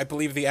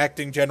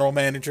general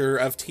manager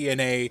of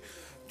TNA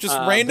just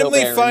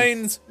randomly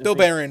finds Bill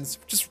Behrens.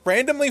 Just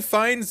randomly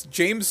finds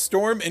James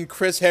Storm and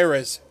Chris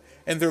Harris,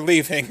 and they're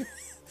leaving.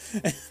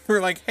 And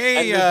we're like,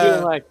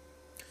 hey,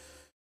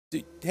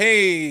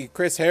 hey,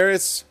 Chris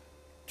Harris,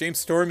 James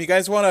Storm, you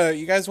guys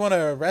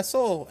wanna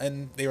wrestle?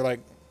 And they were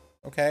like,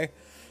 okay.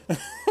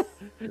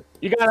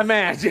 You got a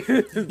match.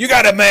 You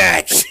got a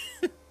match.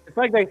 It's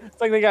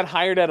like they got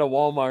hired at a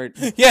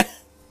Walmart. Yeah.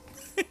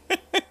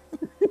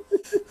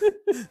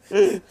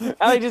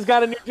 I just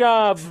got a new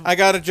job. I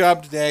got a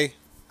job today.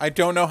 I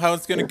don't know how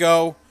it's gonna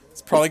go.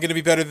 It's probably gonna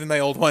be better than my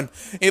old one.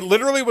 It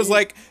literally was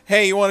like,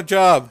 hey, you want a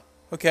job?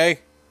 Okay,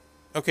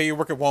 you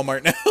work at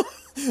Walmart now.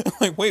 I'm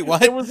like, wait,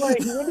 what? It was like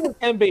he went to a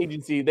temp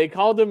agency. They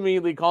called him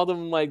immediately. Called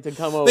him like to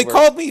come over. They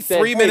called me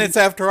 3 minutes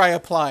after I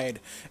applied,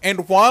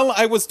 and while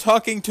I was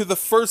talking to the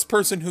first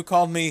person who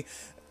called me,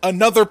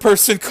 another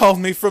person called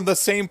me from the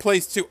same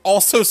place to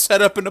also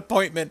set up an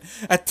appointment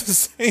at the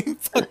same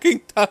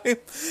fucking time.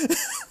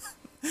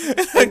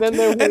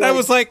 and I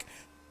was like,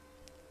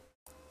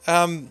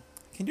 can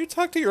you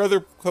talk to your other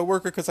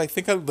coworker? Because I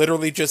think I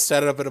literally just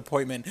set up an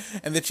appointment.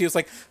 And then she was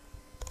like,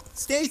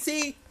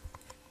 Stacy,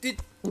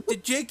 did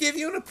Jake give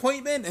you an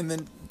appointment? And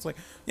then it's like,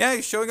 yeah,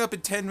 he's showing up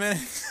in 10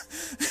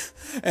 minutes.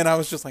 And I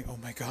was just like, oh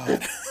my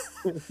God.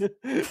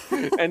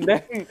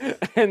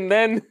 and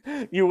then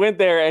you went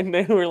there and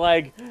they were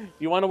like,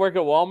 you want to work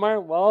at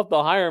Walmart? Well, if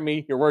they'll hire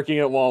me, you're working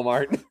at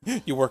Walmart.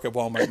 You work at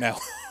Walmart now.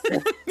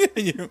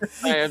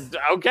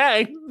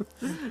 Okay.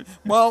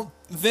 Well,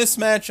 this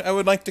match I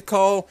would like to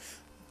call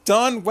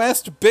Don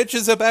West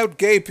Bitches About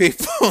Gay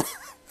People.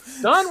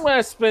 Don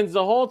West spends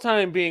the whole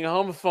time being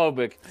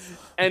homophobic.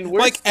 And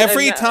like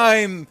every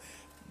time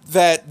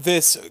that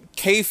this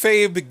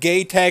kayfabe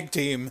gay tag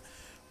team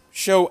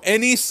show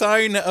any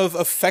sign of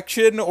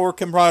affection or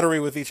camaraderie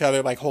with each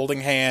other, like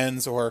holding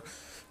hands or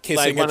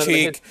kissing a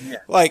cheek,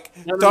 like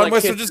Don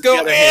West will just go,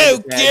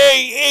 "Ew,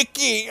 gay,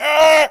 icky!"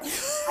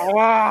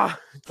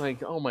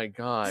 Like, oh my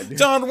God.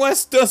 Don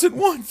West doesn't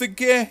want the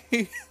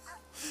gay.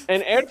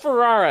 And Ed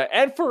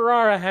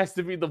Ferrara has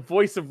to be the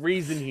voice of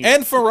reason here.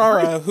 Ed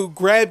Ferrara, who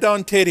grabbed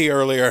on Titty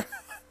earlier.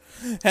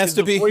 has Is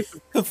to the be voice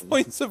of the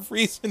voice of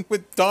reason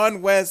with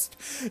Don West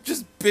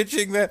just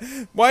bitching that,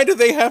 why do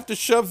they have to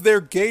shove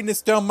their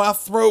gayness down my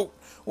throat?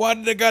 Why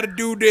do they gotta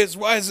do this?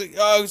 Why is it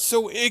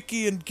so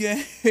icky and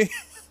gay?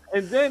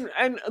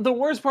 And the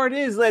worst part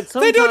is that They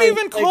sometimes don't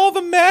even call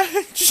the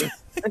match.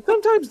 and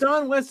sometimes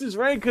Don West is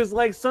right, because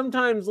like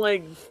sometimes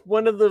like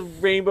one of the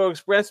Rainbow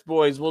Express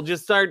boys will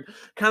just start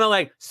kind of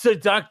like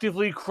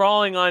seductively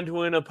crawling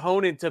onto an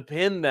opponent to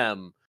pin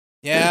them.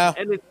 Yeah.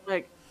 And it's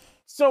like,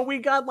 so we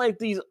got like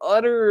these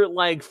utter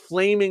like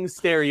flaming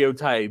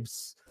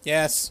stereotypes.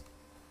 Yes.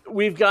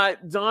 We've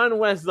got Don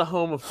West the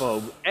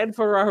homophobe, Ed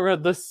Ferrara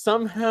the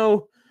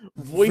somehow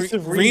voice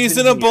of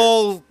reason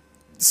Reasonable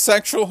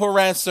sexual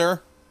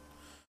harasser,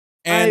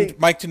 and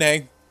Mike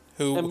Tenay,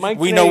 who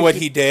we know what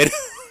he did.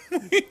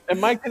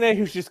 And Mike Tenay,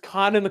 who's just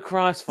caught in the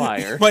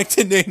crossfire. Mike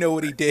Tenay know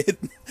what he did.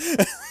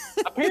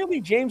 Apparently,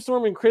 James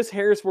Storm and Chris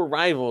Harris were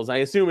rivals. I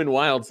assume in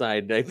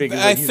Wildside. I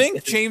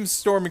think James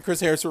Storm and Chris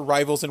Harris were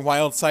rivals in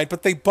Wildside,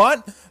 but they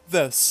bought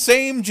the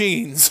same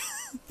jeans.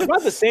 They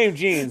bought the same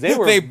jeans.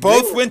 They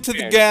both went to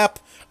the Gap,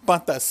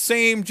 bought the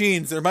same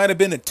jeans. There might have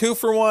been a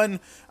 2-for-1.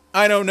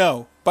 I don't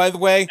know. By the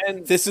way,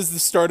 this is the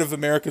start of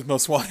America's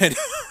Most Wanted.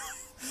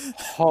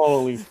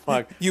 Holy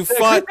fuck. You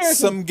fought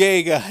some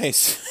gay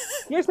guys.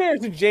 Chris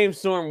Harris and James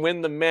Storm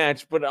win the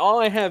match, but all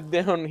I have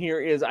down here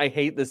is I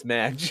hate this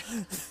match.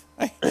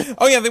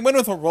 Oh yeah, they went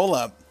with a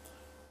roll-up.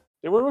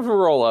 They went with a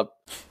roll-up.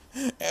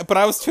 But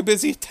I was too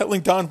busy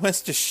telling Don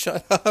West to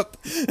shut up.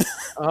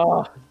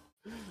 Oh.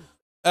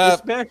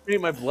 This match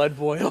made my blood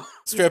boil.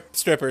 Back to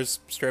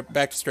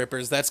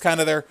strippers. That's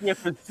kind of their...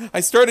 I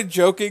started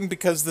joking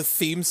because the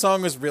theme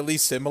song is really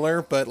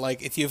similar, but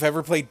like if you've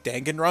ever played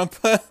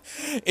Danganronpa,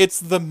 it's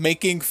the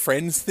Making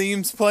Friends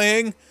themes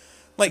playing.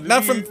 Like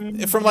not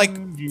from like,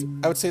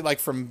 I would say like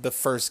from the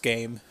first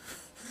game.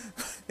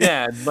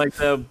 Yeah, like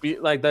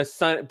the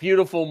sun,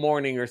 beautiful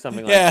morning or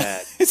something like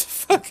that. It's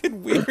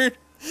fucking weird.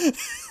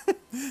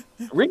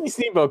 Ricky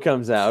Steamboat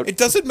comes out. It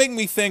doesn't make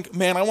me think,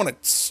 man, I want to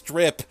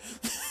strip.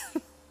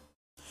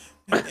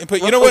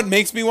 But you know what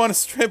makes me want to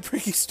strip?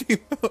 Ricky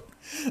Steamboat.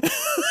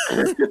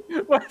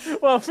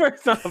 Well,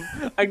 first off,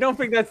 I don't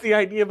think that's the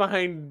idea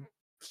behind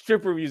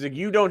stripper music.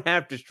 You don't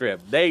have to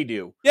strip. They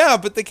do. Yeah,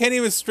 but they can't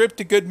even strip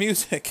to good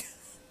music.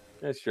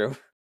 That's true.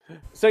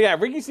 So yeah,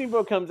 Ricky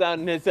Steamboat comes out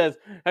and it says,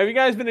 "Have you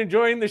guys been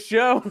enjoying the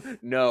show?"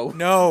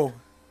 No,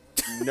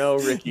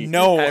 Ricky.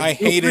 No, I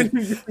hate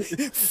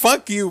it.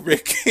 Fuck you,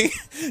 Ricky.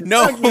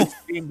 No, Fuck you,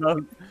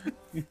 Steamboat.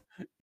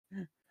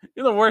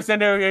 You're the worst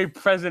NWA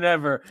president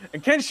ever.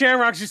 And Ken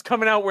Shamrock's just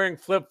coming out wearing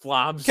flip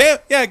flops. He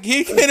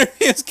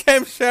interviews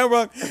Ken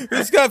Shamrock,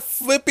 who's got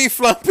flippy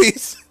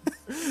floppies.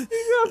 He's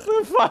got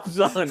flip flops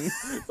on.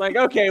 It's like,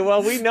 okay,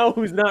 well, we know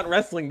who's not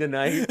wrestling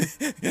tonight.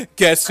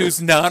 Guess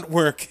who's not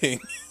working?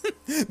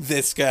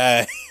 This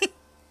guy.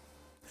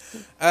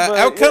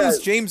 Out comes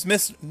James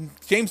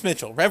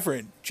Mitchell,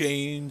 Reverend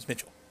James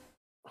Mitchell,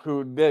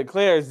 who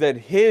declares that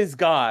his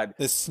God,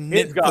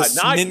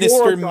 not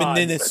your God,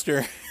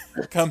 minister,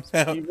 comes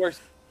out.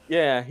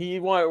 He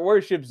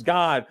worships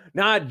God,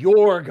 not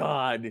your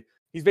God.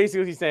 He's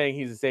basically saying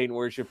he's a Satan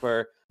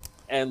worshiper,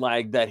 and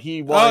like that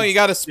he wants. Oh, you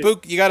gotta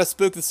spook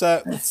the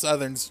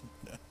Southerns.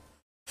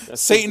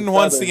 Satan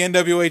wants the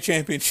NWA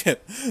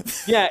championship.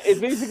 Yeah,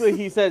 it basically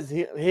he says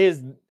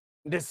his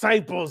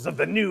disciples of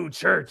the new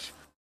church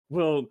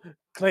will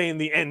claim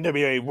the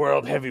NWA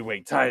World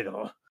Heavyweight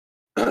title.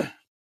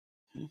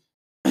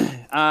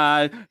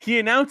 He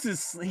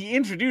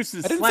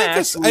introduces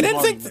Slash. I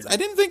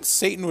didn't think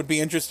Satan would be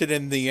interested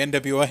in the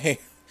NWA.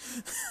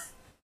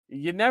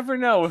 You never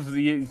know if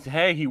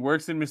he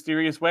works in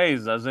mysterious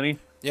ways, doesn't he?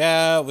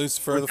 Yeah,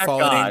 Lucifer, the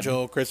Fallen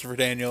Angel, Christopher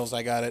Daniels.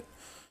 I got it.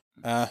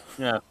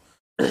 Yeah.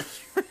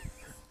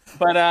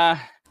 But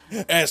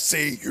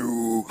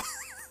SCU,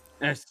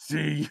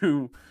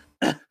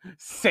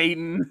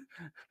 Satan,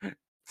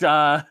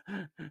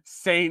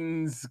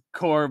 Satan's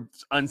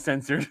corpse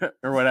uncensored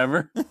or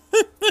whatever. I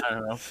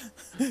don't know.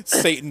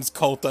 Satan's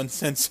cult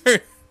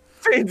uncensored.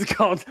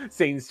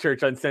 Satan's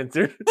church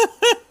uncensored.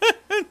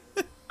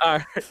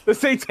 The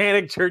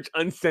Satanic Church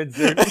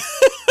uncensored.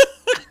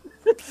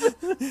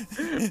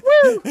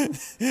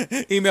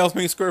 Emails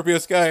me, Scorpio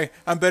Sky.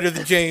 I'm better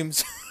than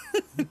James.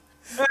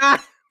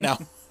 No.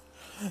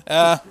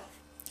 But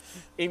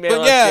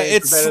yeah,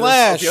 it's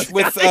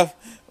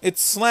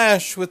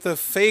Slash with a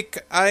fake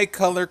eye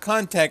color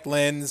contact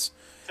lens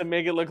to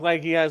make it look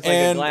like he has like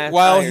a glass and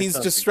while eye he's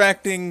something.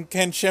 distracting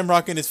Ken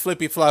Shamrock and his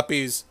flippy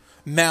floppies,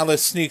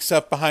 Malice sneaks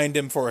up behind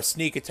him for a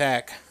sneak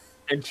attack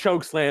and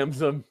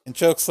chokeslams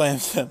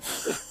him.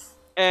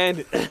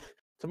 And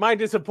to my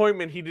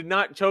disappointment, he did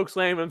not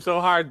chokeslam him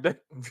so hard that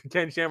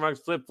Ken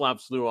Shamrock's flip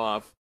flops flew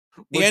off.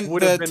 The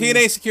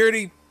TNA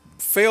security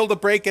failed to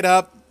break it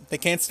up. They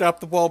can't stop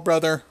the Wall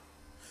Brother.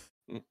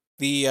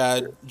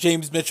 The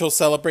James Mitchell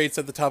celebrates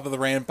at the top of the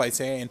ramp by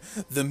saying,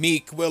 "The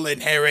meek will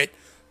inherit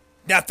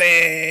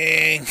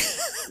nothing."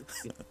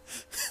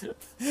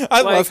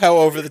 I love how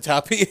over the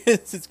top he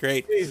is. It's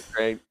great. He's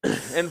great.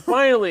 And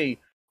finally,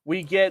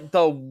 we get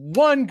the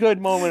one good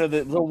moment of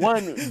the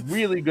one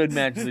really good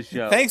match of the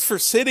show. Thanks for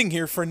sitting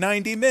here for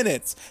 90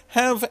 minutes.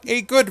 Have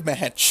a good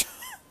match.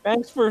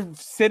 Thanks for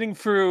sitting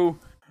through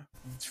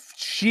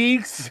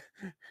cheeks,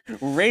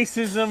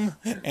 racism,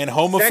 and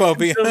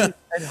homophobia.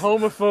 And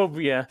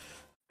homophobia.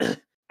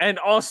 And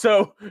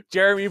also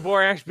Jeremy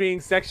Borash being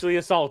sexually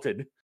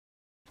assaulted.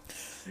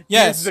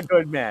 Yes. This is a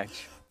good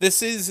match.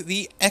 This is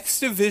the X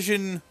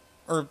Division,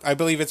 or I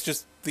believe it's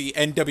just the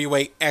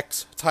NWA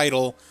X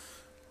title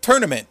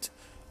tournament.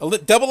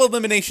 Double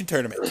elimination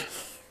tournament.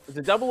 It's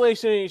a double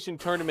elimination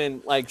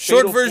tournament, like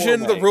short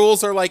version, the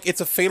rules are like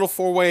it's a fatal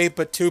 4-way,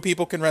 but 2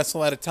 people can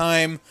wrestle at a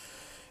time.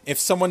 If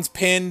someone's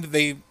pinned,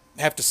 they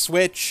have to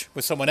switch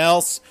with someone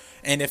else,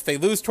 and if they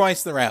lose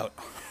twice, they're out.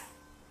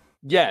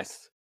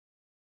 Yes.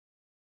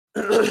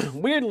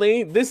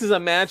 Weirdly, this is a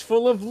match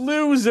full of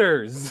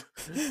losers.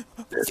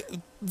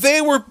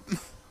 They were...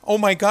 Oh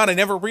my god, I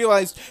never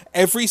realized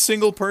every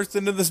single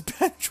person in this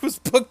match was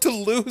booked to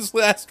lose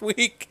last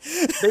week.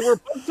 They were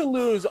booked to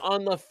lose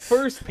on the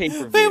first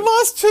pay-per-view. They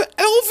lost to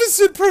Elvis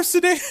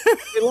impersonators.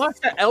 They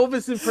lost to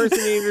Elvis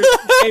impersonators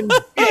and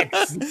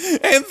Dicks.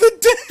 And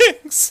the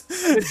Dicks.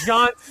 The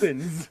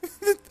Johnsons.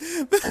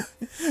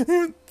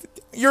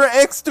 Your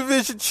X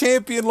Division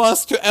champion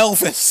lost to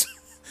Elvis.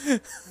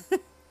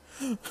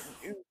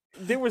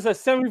 There was a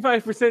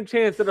 75%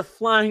 chance that a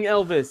flying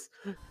Elvis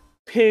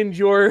pinned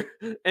your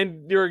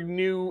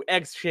new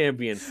X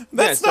champion.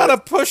 That's not a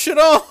push at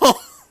all.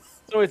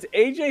 So it's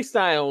AJ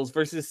Styles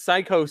versus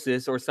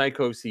Psychosis or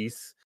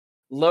Psychosis,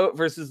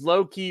 versus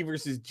Low Ki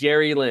versus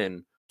Jerry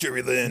Lynn.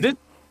 Jerry Lynn.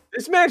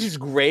 This match is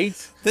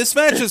great. This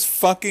match is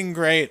fucking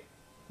great.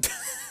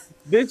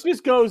 This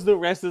just goes the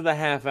rest of the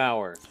half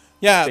hour.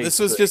 Yeah, basically. This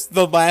was just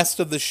the last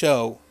of the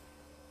show.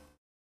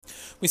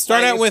 We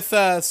start out with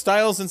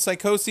Styles and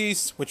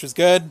Psychosis, which was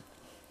good.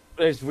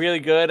 It's really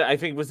good. I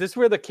think, was this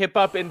where the kip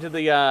up into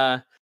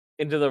the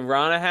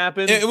Rana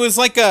happened? It was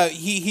like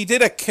he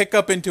did a kick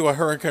up into a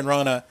Hurricane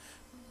Rana.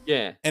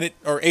 Yeah. And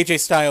or AJ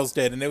Styles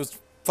did, and it was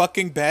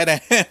fucking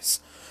badass.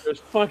 It was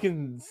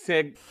fucking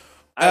sick.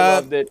 I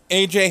loved it.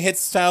 AJ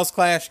hits Styles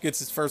Clash, gets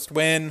his first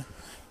win.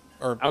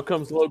 Or out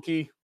comes Low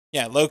Ki.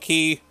 Yeah, Low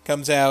Ki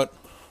comes out.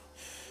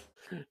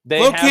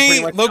 Low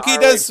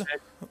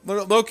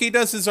Ki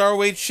does his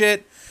ROH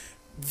shit.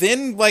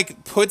 Then,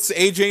 like, puts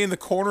AJ in the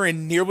corner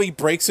and nearly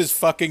breaks his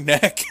fucking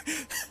neck.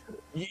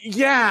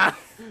 Yeah!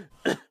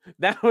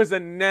 That was a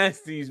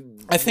nasty...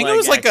 I think it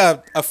was like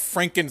a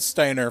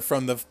Frankensteiner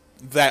from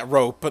that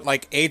rope, but,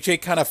 like,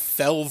 AJ kind of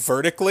fell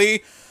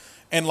vertically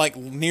and, like,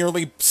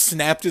 nearly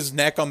snapped his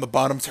neck on the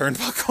bottom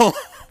turnbuckle.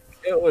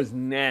 It was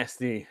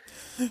nasty.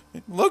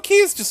 Low Ki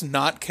is just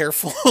not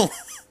careful.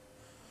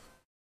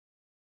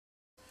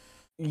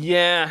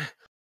 Yeah,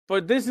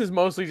 but this is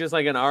mostly just,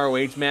 like, an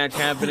ROH match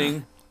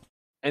happening.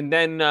 And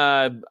then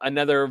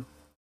another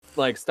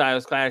like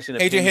Styles Clash and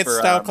AJ hits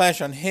Styles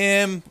Clash on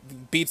him,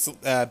 beats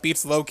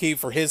Low Ki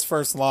for his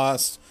first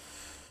loss.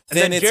 And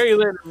then Jerry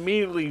Lynn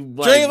immediately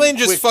Jerry Lynn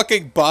just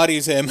fucking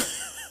bodies him.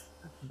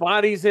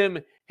 Bodies him,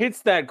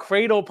 hits that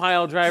cradle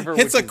pile driver.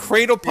 Hits a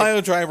cradle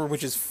pile driver,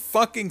 which is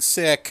fucking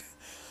sick.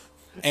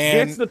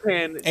 And gets the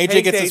pin.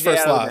 AJ gets his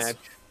first loss.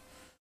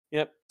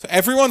 Yep. So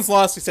everyone's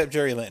lost except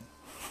Jerry Lynn.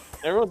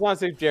 Everyone's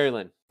lost except Jerry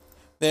Lynn.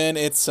 Then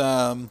it's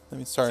let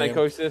me start.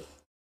 Psychosis.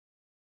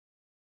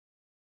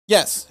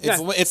 Yes,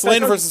 it's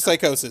Lynn versus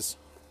Psychosis.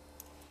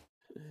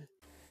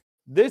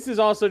 This is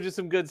also just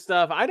some good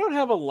stuff. I don't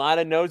have a lot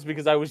of notes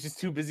because I was just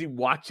too busy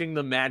watching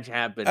the match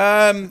happen.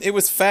 It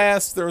was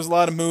fast. There was a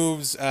lot of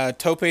moves.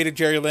 Tope to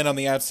Jerry Lynn on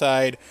the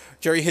outside.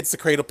 Jerry hits the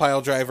cradle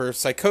pile driver.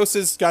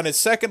 Psychosis got his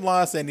second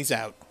loss, and he's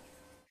out.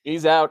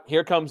 He's out.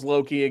 Here comes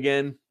Low Ki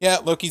again. Yeah,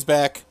 Loki's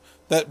back.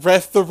 The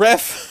ref.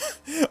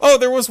 Oh,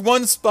 there was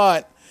one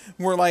spot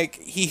where like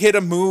he hit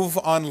a move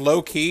on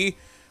Low Ki.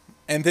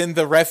 And then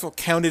the ref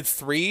counted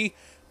 3,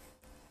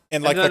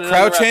 and like the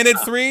crowd chanted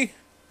 3,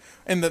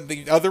 and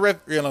the other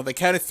ref, they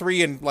counted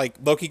 3, and like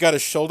Low Ki got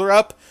his shoulder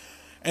up,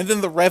 and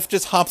then the ref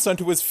just hops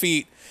onto his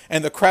feet,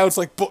 and the crowd's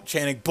like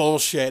chanting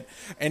bullshit,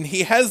 and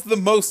he has the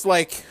most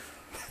like,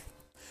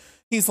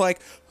 he's like,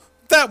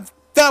 that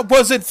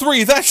wasn't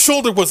 3, that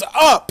shoulder was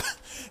up,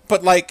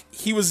 but like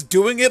he was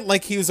doing it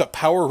like he was a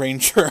Power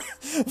Ranger.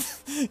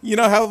 You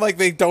know how like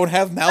they don't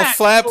have mouth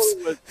flaps?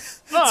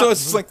 So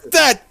it's just like,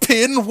 that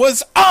pin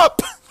was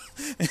up!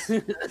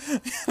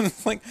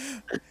 It's like,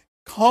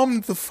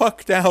 calm the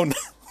fuck down.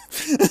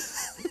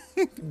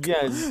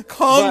 Yeah.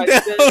 Calm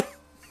down.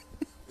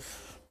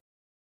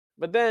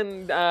 But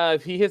then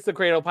he hits the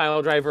cradle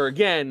pile driver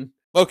again.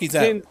 Loki's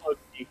out.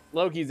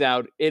 Loki's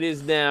out. It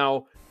is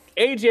now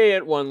AJ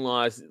at 1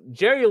 loss.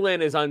 Jerry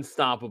Lynn is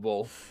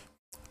unstoppable.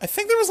 I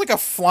think there was like a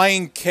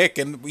flying kick,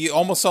 and we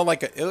almost saw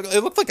like it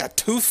looked like a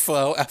tooth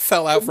fell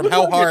out from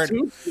how hard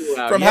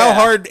how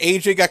hard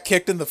AJ got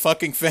kicked in the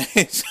fucking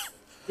face.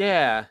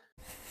 Yeah.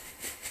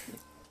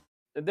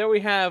 And then we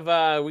have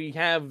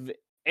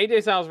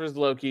AJ Styles versus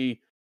Low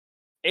Ki.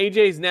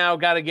 AJ's now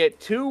got to get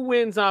 2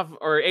 wins off,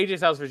 or AJ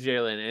Styles versus Jerry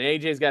Lynn, and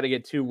AJ's got to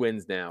get 2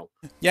 wins now.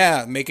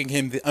 Yeah, making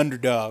him the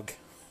underdog.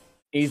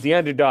 He's the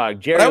underdog.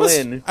 But Jerry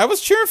Lynn. I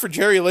was cheering for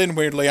Jerry Lynn.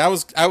 Weirdly, I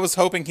was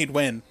hoping he'd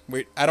win.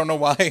 I don't know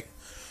why.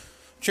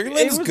 Jerry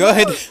Lynn's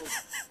good.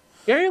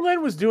 Jerry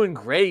Lynn was doing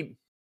great.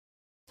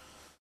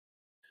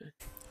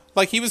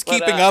 Like, he was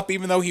keeping up,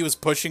 even though he was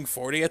pushing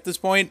 40 at this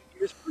point.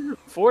 He was pushing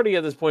 40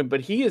 at this point,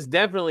 but he is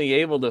definitely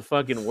able to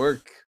fucking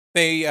work.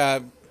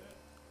 AJ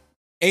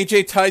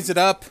ties it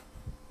up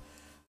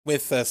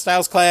with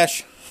Styles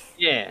Clash.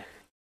 Yeah.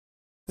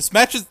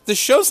 This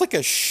show's like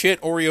a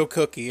shit Oreo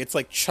cookie. It's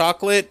like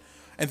chocolate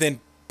and then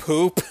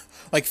poop.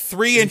 Like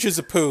 3 inches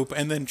of poop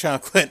and then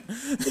chocolate.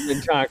 And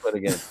then chocolate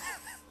again.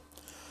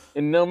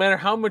 And no matter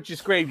how much you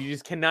scrape, you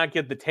just cannot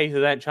get the taste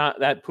of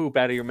that poop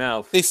out of your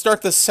mouth. They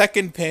start the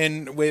second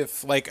pin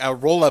with like a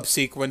roll-up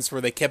sequence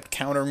where they kept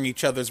countering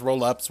each other's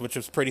roll-ups, which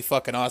was pretty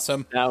fucking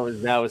awesome. That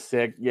was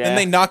sick, yeah. And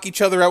they knock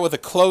each other out with a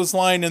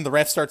clothesline, and the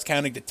ref starts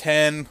counting to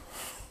 10.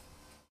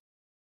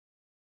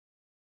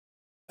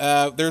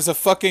 There's a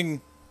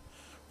fucking...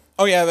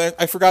 Oh yeah,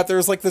 I forgot,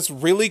 there's like this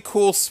really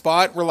cool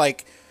spot where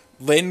like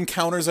Lynn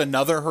counters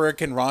another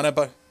Hurricane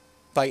Rana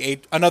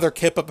another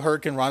kip of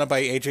Hurricane Rana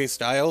by AJ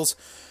Styles.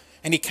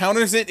 And he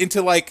counters it into,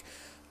 like,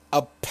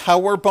 a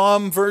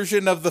powerbomb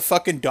version of the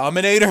fucking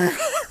Dominator.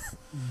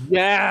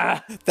 Yeah.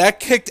 That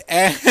kicked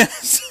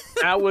ass.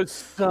 That was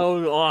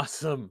so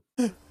awesome.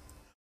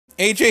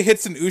 AJ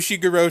hits an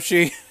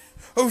Ushigoroshi.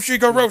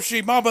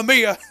 Ushigoroshi, Mamma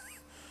Mia.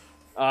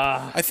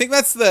 I think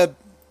that's the,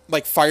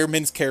 like,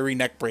 fireman's carry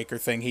neck breaker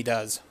thing he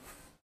does.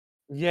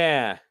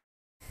 Yeah.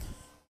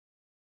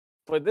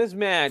 But this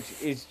match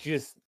is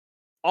just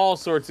all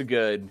sorts of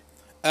good.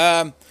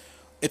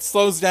 It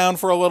slows down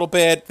for a little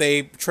bit.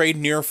 They trade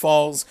near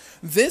falls.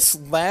 This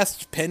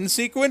last pin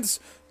sequence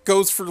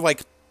goes for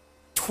like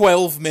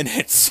 12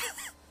 minutes.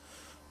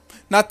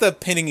 Not the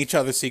pinning each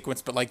other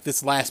sequence, but like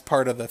this last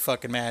part of the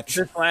fucking match.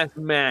 This last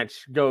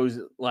match goes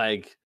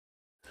like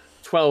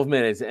 12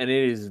 minutes, and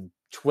it is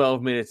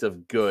 12 minutes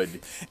of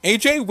good.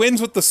 AJ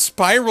wins with the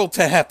spiral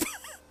tap.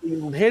 He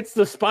hits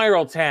the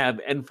spiral tab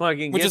and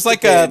fucking which is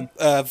like a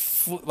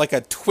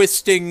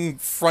twisting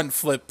front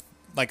flip.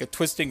 Like a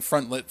twisting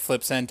front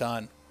flip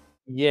senton.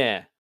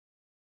 Yeah.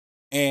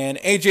 And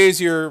AJ's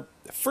your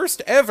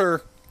first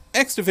ever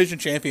X Division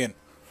champion.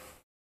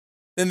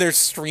 Then there's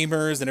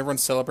streamers and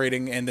everyone's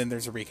celebrating, and then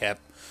there's a recap.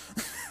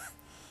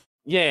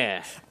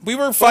 Yeah. We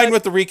were fine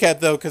with the recap,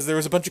 though, because there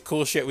was a bunch of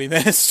cool shit we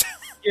missed.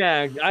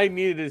 Yeah, I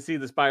needed to see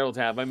the spiral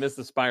tab. I missed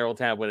the spiral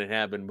tab when it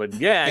happened, but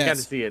yeah, I got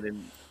to see it.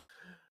 And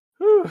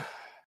whew.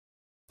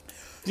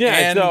 Yeah,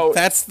 and so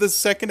that's the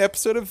second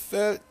episode of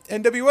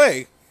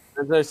NWA.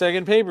 That's our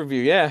second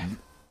pay-per-view, yeah.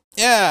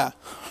 Yeah.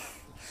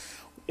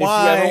 If you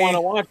ever want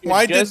to watch it,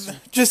 why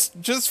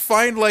just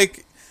find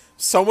like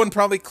someone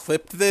probably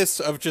clipped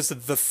this of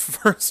just the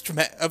first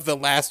of the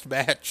last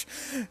match.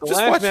 The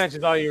last match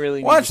is all you really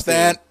need watch to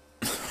that.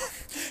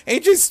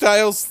 AJ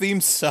Styles'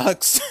 theme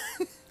sucks.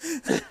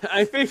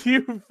 I think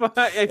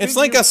it's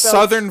like a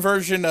southern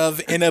version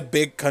of In a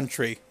Big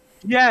Country.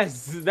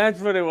 Yes, that's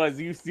what it was.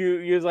 You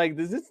was like,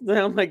 does this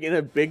sound like In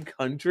a Big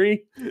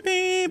Country?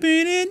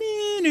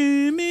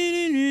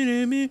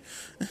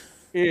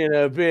 In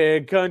a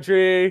big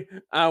country,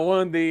 I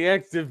won the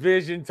X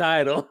Division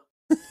title.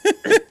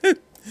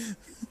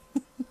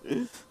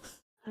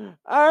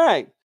 All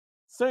right.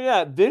 So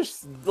yeah,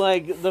 this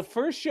like the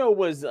first show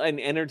was an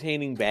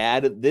entertaining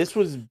bad. This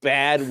was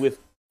bad with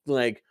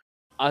like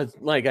a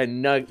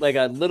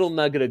little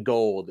nugget of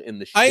gold in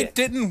the shit. I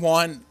didn't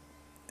want.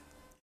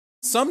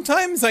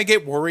 Sometimes I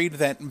get worried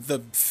that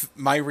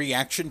my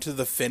reaction to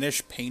the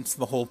finish paints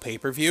the whole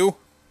pay-per-view.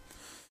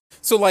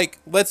 So, like,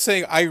 let's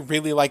say I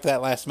really like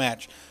that last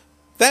match.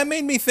 That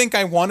made me think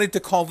I wanted to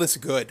call this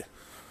good.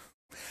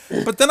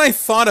 But then I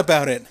thought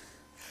about it.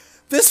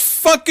 This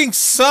fucking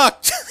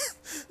sucked.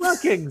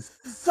 Fucking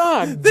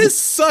sucked. This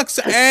sucks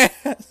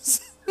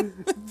ass.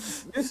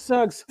 This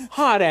sucks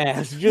hot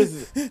ass.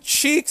 Just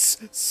Cheeks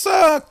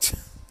sucked.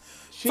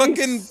 Cheeks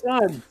fucking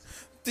sucked.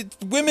 The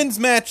women's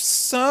match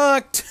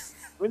sucked.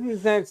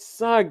 Women's match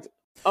sucked.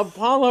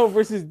 Apollo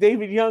versus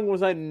David Young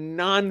was a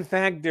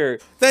non-factor.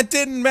 That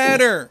didn't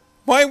matter.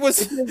 Why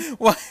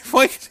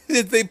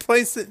did they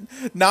place it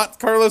not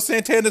Carlos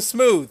Santana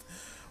smooth?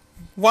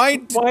 Why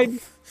do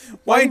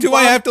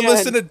I have to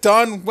listen to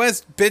Don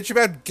West bitch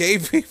about gay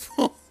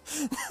people?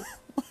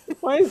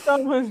 Why is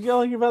Don West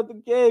yelling about the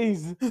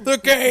gays? The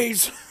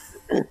gays.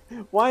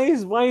 Why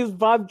is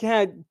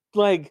Bobcat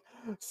like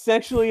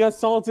sexually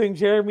assaulting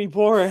Jeremy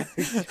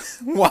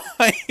Borash?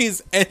 Why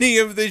is any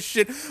of this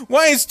shit?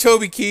 Why is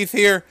Toby Keith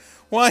here?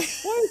 Why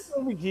is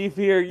Toby Keith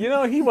here? You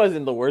know, he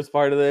wasn't the worst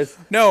part of this.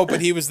 No,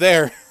 but he was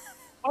there.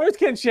 Why was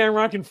Ken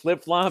Shamrock in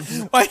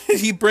flip-flops? Why did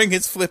he bring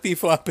his flippy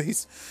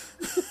floppies?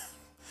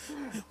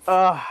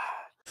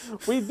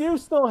 We do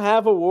still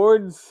have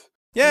awards.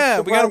 Yeah,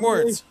 we got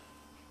awards.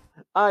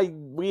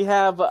 We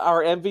have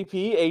our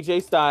MVP,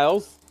 AJ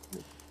Styles,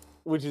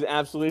 which is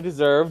absolutely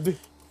deserved.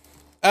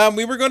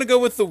 We were going to go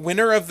with the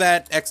winner of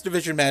that X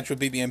Division match would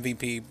be the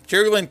MVP.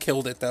 Jerry Lynn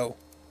killed it, though.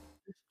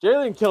 Jerry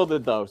Lynn killed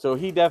it, though, so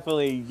he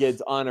definitely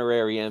gets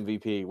honorary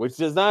MVP, which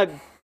does not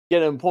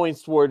get him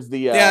points towards the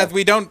Yeah,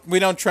 we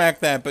don't track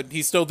that, but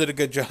he still did a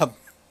good job.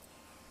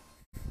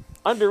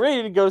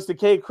 underrated goes to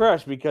K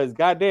Crush because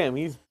goddamn,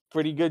 he's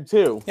pretty good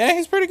too. Yeah,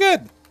 he's pretty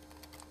good.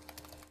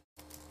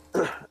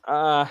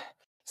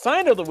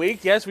 Sign of the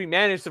week. Yes, we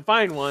managed to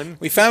find one.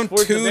 We found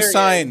Towards the 2 very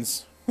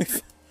signs.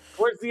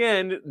 Towards the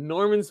end,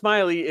 Norman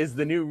Smiley is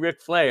the new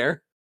Ric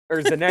Flair, or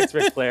is the next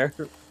Ric Flair,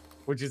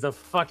 which is a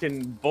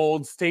fucking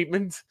bold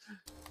statement.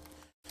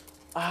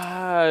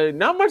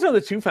 Not much on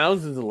the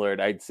 2000s alert,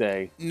 I'd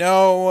say.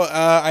 No,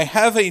 I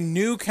have a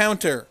new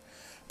counter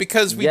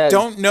because we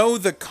don't know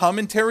the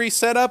commentary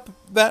setup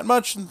that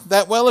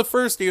well at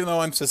first, even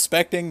though I'm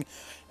suspecting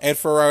Ed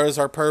Ferrara's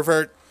our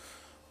pervert.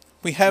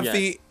 We have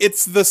the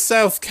It's the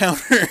South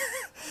counter.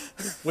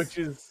 Which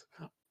is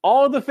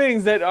all the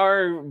things that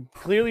are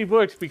clearly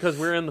booked because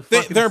we're in the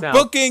fucking They're South.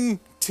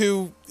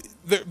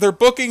 They're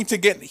booking to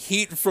get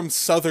heat from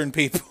Southern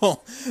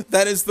people.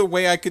 That is the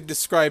way I could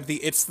describe the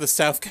It's the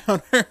South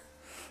counter.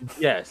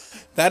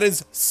 Yes. That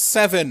is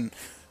 7.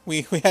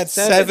 We had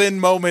 7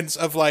 moments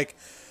of like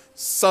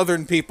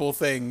Southern people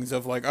things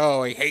of like,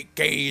 oh, I hate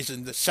gays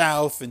in the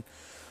South and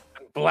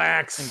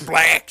blacks and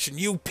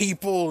you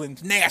people and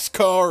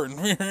NASCAR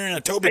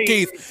and Toby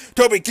Keith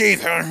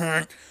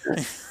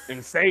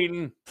and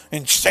Satan.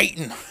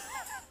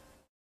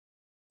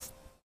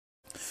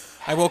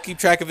 I won't keep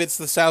track of It's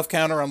the South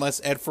counter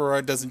unless Ed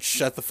Ferrara doesn't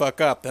shut the fuck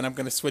up. Then I'm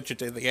going to switch it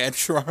to the Ed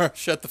Ferrara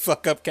shut the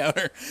fuck up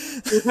counter.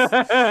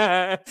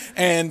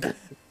 And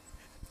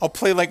I'll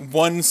play like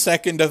 1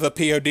 second of a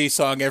POD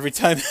song every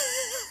time.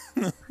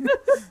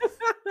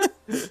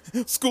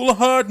 School of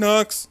Hard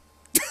Knocks.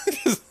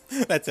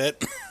 That's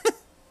it.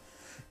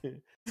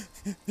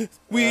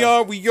 We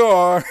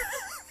are.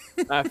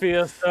 I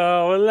feel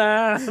so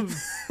alive.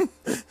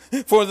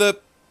 For the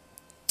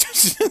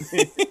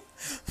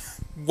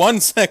 1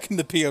 second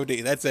of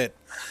POD. That's it.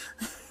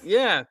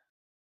 Yeah.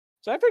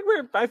 So I think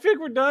we're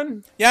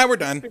done. Yeah, we're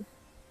done.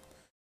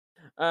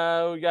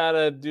 We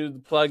gotta do the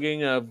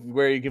plugging of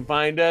where you can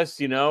find us,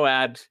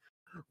 at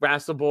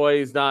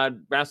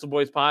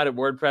WrestleBoys.WrestleBoysPod at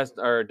WordPress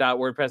or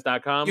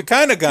 .wordpress.com. You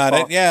kind of got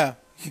it, yeah.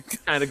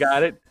 Kind of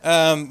got it.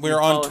 We're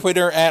on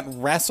Twitter at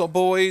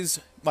WrestleBoys,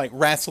 like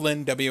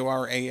wrestling,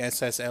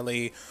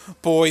 WRASSLE,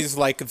 boys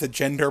like the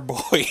gender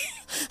boy.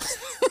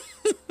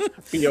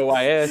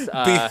 BOYS.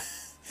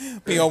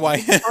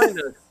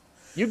 BOYS.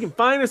 You can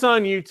find us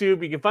on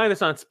YouTube. You can find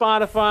us on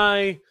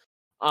Spotify,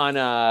 on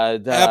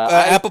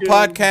Apple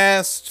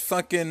Podcast,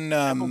 fucking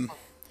the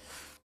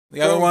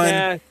other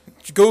one,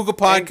 Google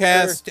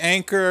Podcast,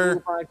 Anchor.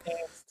 Google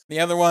Podcast.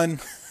 The other one.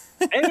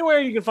 Anywhere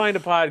you can find a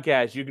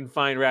podcast, you can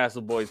find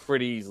Wrestle Boys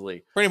pretty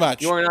easily. Pretty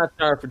much. You are not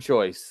starved for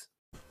choice.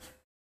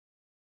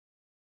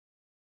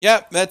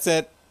 Yep, that's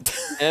it.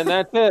 And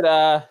that's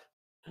it.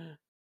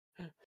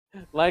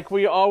 Like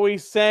we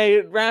always say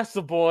at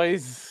Wrestle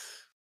Boys.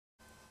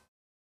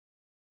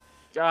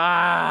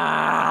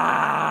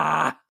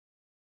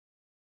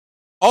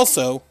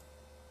 Also,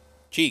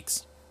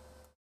 cheeks.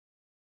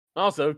 Also,